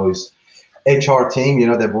happening. Is HR team,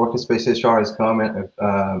 the workspace HR is coming,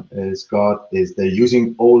 they're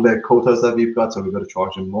using all the quotas that we've got, so we've got to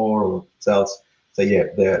charge them more or else. So yeah,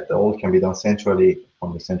 the all can be done centrally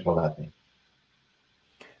on the central admin.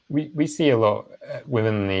 We see a lot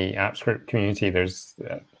within the AppScript community.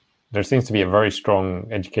 There seems to be a very strong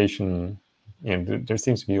education. There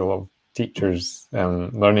seems to be a lot of teachers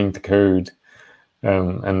learning to code.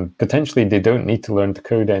 And potentially they don't need to learn to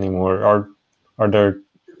code anymore. Are there,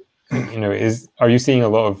 are you seeing a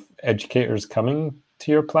lot of educators coming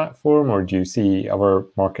to your platform, or do you see other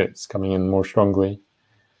markets coming in more strongly?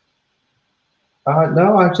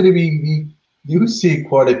 No, actually, we do see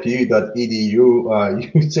quite a few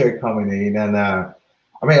 .edu users coming in, and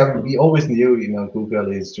we always knew,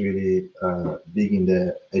 Google is really big in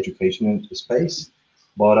the education space,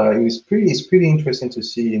 but it's pretty interesting to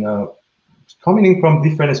see, coming in from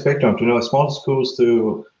different spectrums, small schools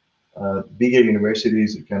to bigger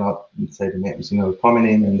universities. You cannot say the names, coming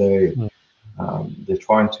in and they're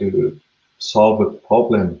trying to solve a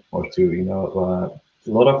problem or two, a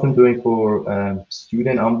lot of them doing for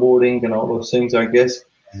student onboarding and all those things, I guess.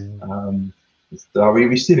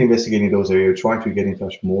 We're still investigating those areas, trying to get in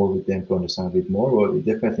touch more with them to understand a bit more, but we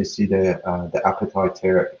definitely see the appetite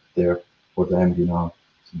there for them, to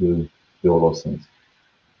do all those things.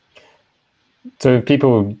 So if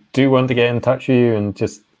people do want to get in touch with you and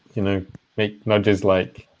just, make nudges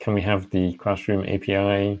like, can we have the Classroom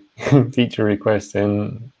API feature request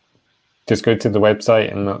in, just go to the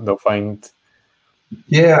website and they'll find...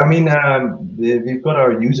 Yeah, we've got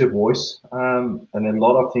our user voice, and a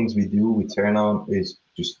lot of things we turn on is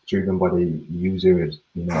just driven by the users,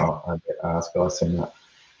 and they ask us, and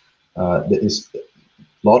there is a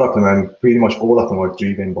lot of them, and pretty much all of them are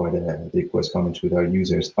driven by the requests coming through our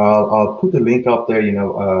users. I'll put the link up there,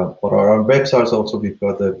 but our websites also, we've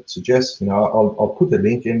got the suggest, I'll put the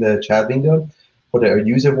link in the chat window for our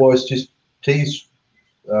user voice. Just please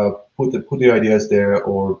put the ideas there,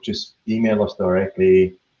 or just email us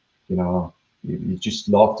directly. You just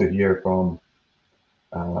love to hear from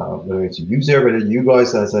whether it's a user, whether you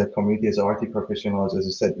guys as a community, as IT professionals. As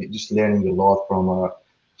I said, we're just learning a lot from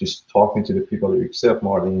just talking to the people except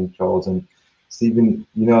Martin, Charles, and Stephen.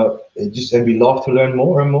 And we love to learn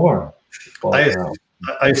more and more. But,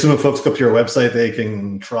 I assume if folks go to your website, they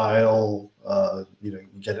can trial,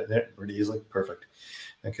 get it there pretty easily. Perfect.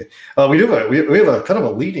 Okay. We have a kind of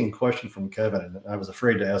a leading question from Kevin, and I was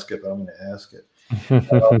afraid to ask it, but I'm going to ask it.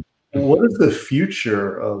 What is the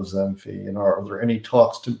future of Zenfi? And are there any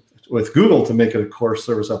talks with Google to make it a core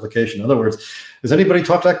service application? In other words, has anybody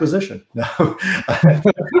talked acquisition? No.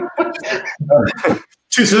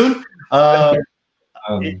 Too soon?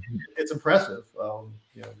 It's impressive.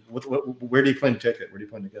 Where do you plan to take it? Where do you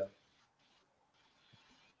plan to go?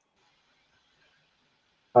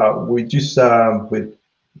 We're just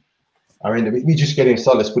getting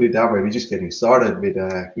started. Let's put it that way. We're just getting started with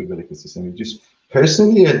Google ecosystem. We just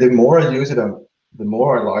personally, the more I use it, the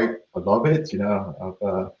more I love it.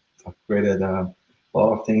 I've created a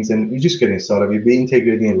lot of things, and we're just getting started. We've been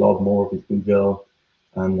integrating a lot more with Google,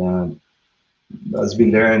 and as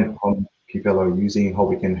we learn how people are using, how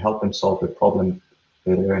we can help them solve the problem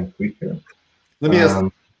better and quicker. Let me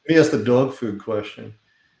ask the dog food question.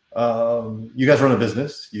 You guys run a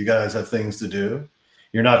business. You guys have things to do.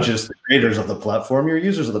 You're not just the creators of the platform, you're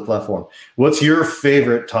users of the platform. What's your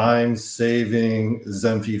favorite time-saving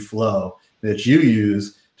Zenfi flow that you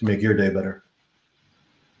use to make your day better?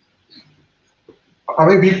 I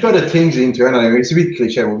mean, we've got things internally. It's a bit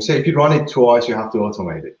cliche. We say if you run it twice, you have to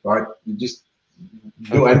automate it, right? You just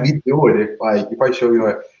do, and we do it. If I show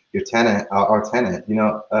you your tenant, our tenant,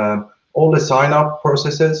 all the sign-up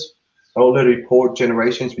processes, all the report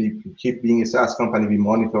generations, we keep being a SaaS company, we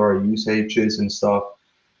monitor our usages and stuff.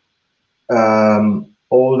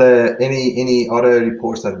 All the any other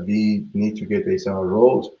reports that we need to get based on our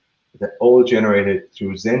roles, they're all generated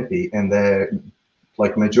through Zenfi, and they're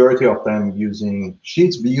like majority of them using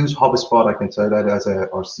Sheets. We use HubSpot, I can say that, as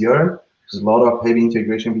our CRM. There's a lot of heavy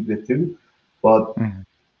integration with it too, but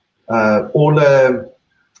all the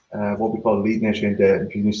what we call lead nurturing,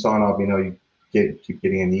 if you sign up, you keep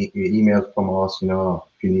getting an email from us,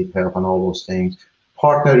 if you need help and all those things.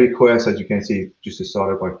 Partner requests, as you can see, just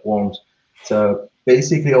started by forms. So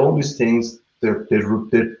basically all these things, we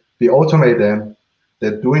automate them,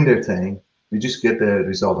 they're doing their thing, we just get the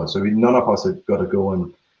result. So none of us have got to go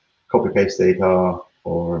and copy paste data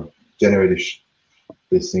or generate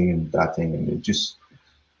this thing and that thing,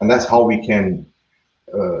 and that's how we can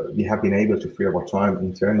we have been able to free up our time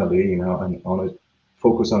internally, and on it,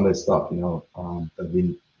 focus on this stuff, that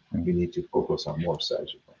we need to focus on more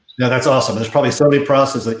strategy. Yeah, that's awesome. There's probably so many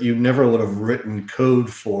processes that you never would have written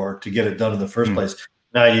code for to get it done in the first place.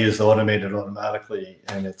 Now you just automate it automatically,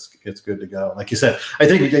 and it's good to go. Like you said, I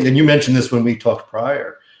think, and you mentioned this when we talked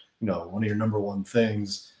prior, one of your number one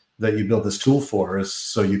things that you build this tool for is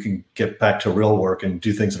so you can get back to real work and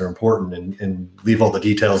do things that are important and leave all the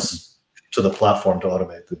details to the platform to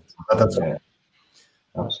automate things. That's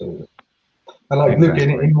absolutely. And look,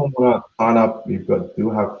 anyone want to sign up, we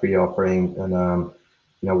do have free offering, and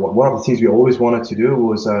one of the things we always wanted to do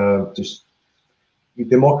was just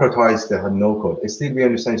democratize the no code. Still, we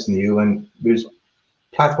understand it's new, and there's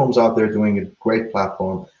platforms out there doing a great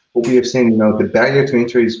platform. But we have seen, the barrier to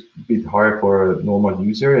entry is a bit higher for a normal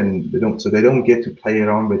user, and they don't get to play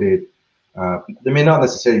around with it. They may not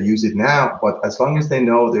necessarily use it now, but as long as they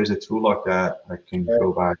know there's a tool like that, I can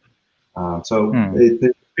go back.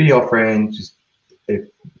 The free offering, just feel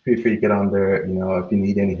free to get on there. If you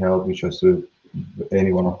need any help, reach out to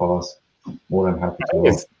any one of us. More than happy to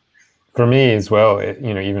help. For me as well,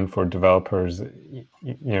 even for developers,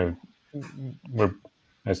 we're,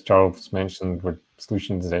 as Charles mentioned, we're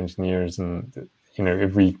solutions engineers, and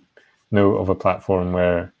if we know of a platform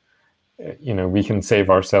where we can save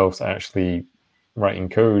ourselves actually writing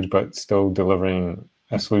code but still delivering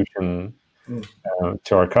a solution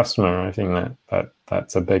to our customer, I think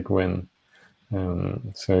that's a big win.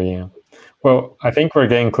 Well, I think we're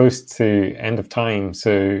getting close to end of time,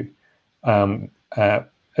 so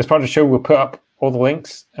as part of the show, we'll put up all the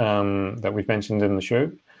links that we've mentioned in the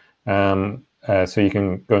show, so you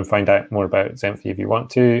can go and find out more about Zenfi if you want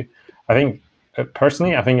to. I think,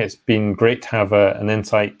 personally, it's been great to have an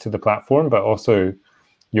insight to the platform, but also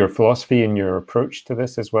your philosophy and your approach to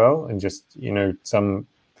this as well, and just some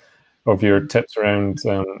of your tips around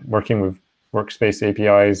working with workspace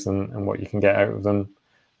APIs and what you can get out of them.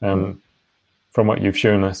 From what you've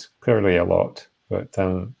shown us, clearly a lot, but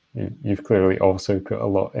you've clearly also put a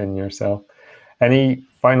lot in yourself. Any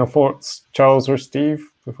final thoughts, Charles or Steve,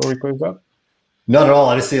 before we close up? Not at all.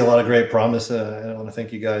 I just see a lot of great promise. I want to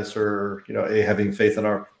thank you guys for, A, having faith in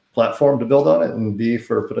our platform to build on it, and B,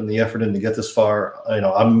 for putting the effort in to get this far.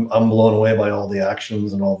 I'm blown away by all the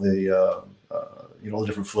actions and all the all the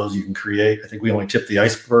different flows you can create. I think we only tipped the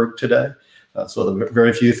iceberg today, so there are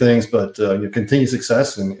very few things, but continued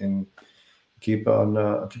success and keep on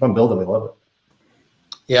building. We love it.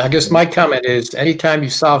 Yeah, I guess my comment is, anytime you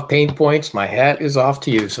solve pain points, my hat is off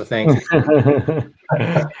to you. So thank you.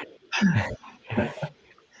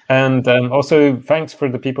 And also, thanks for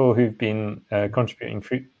the people who've been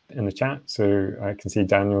contributing in the chat. So I can see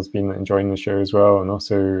Daniel's been enjoying the show as well, and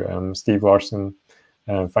also Steve Larson.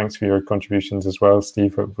 Thanks for your contributions as well,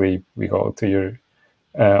 Steve. Hopefully we got to your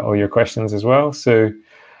all your questions as well. So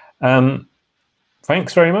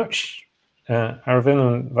thanks very much, Arvind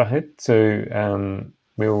and Vahid. So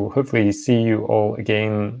we'll hopefully see you all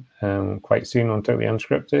again quite soon on Totally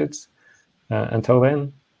Unscripted. Until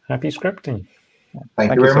then, happy scripting.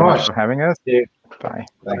 Thank you very so much for having us. Yeah. Bye.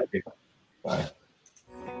 Thank you. Bye.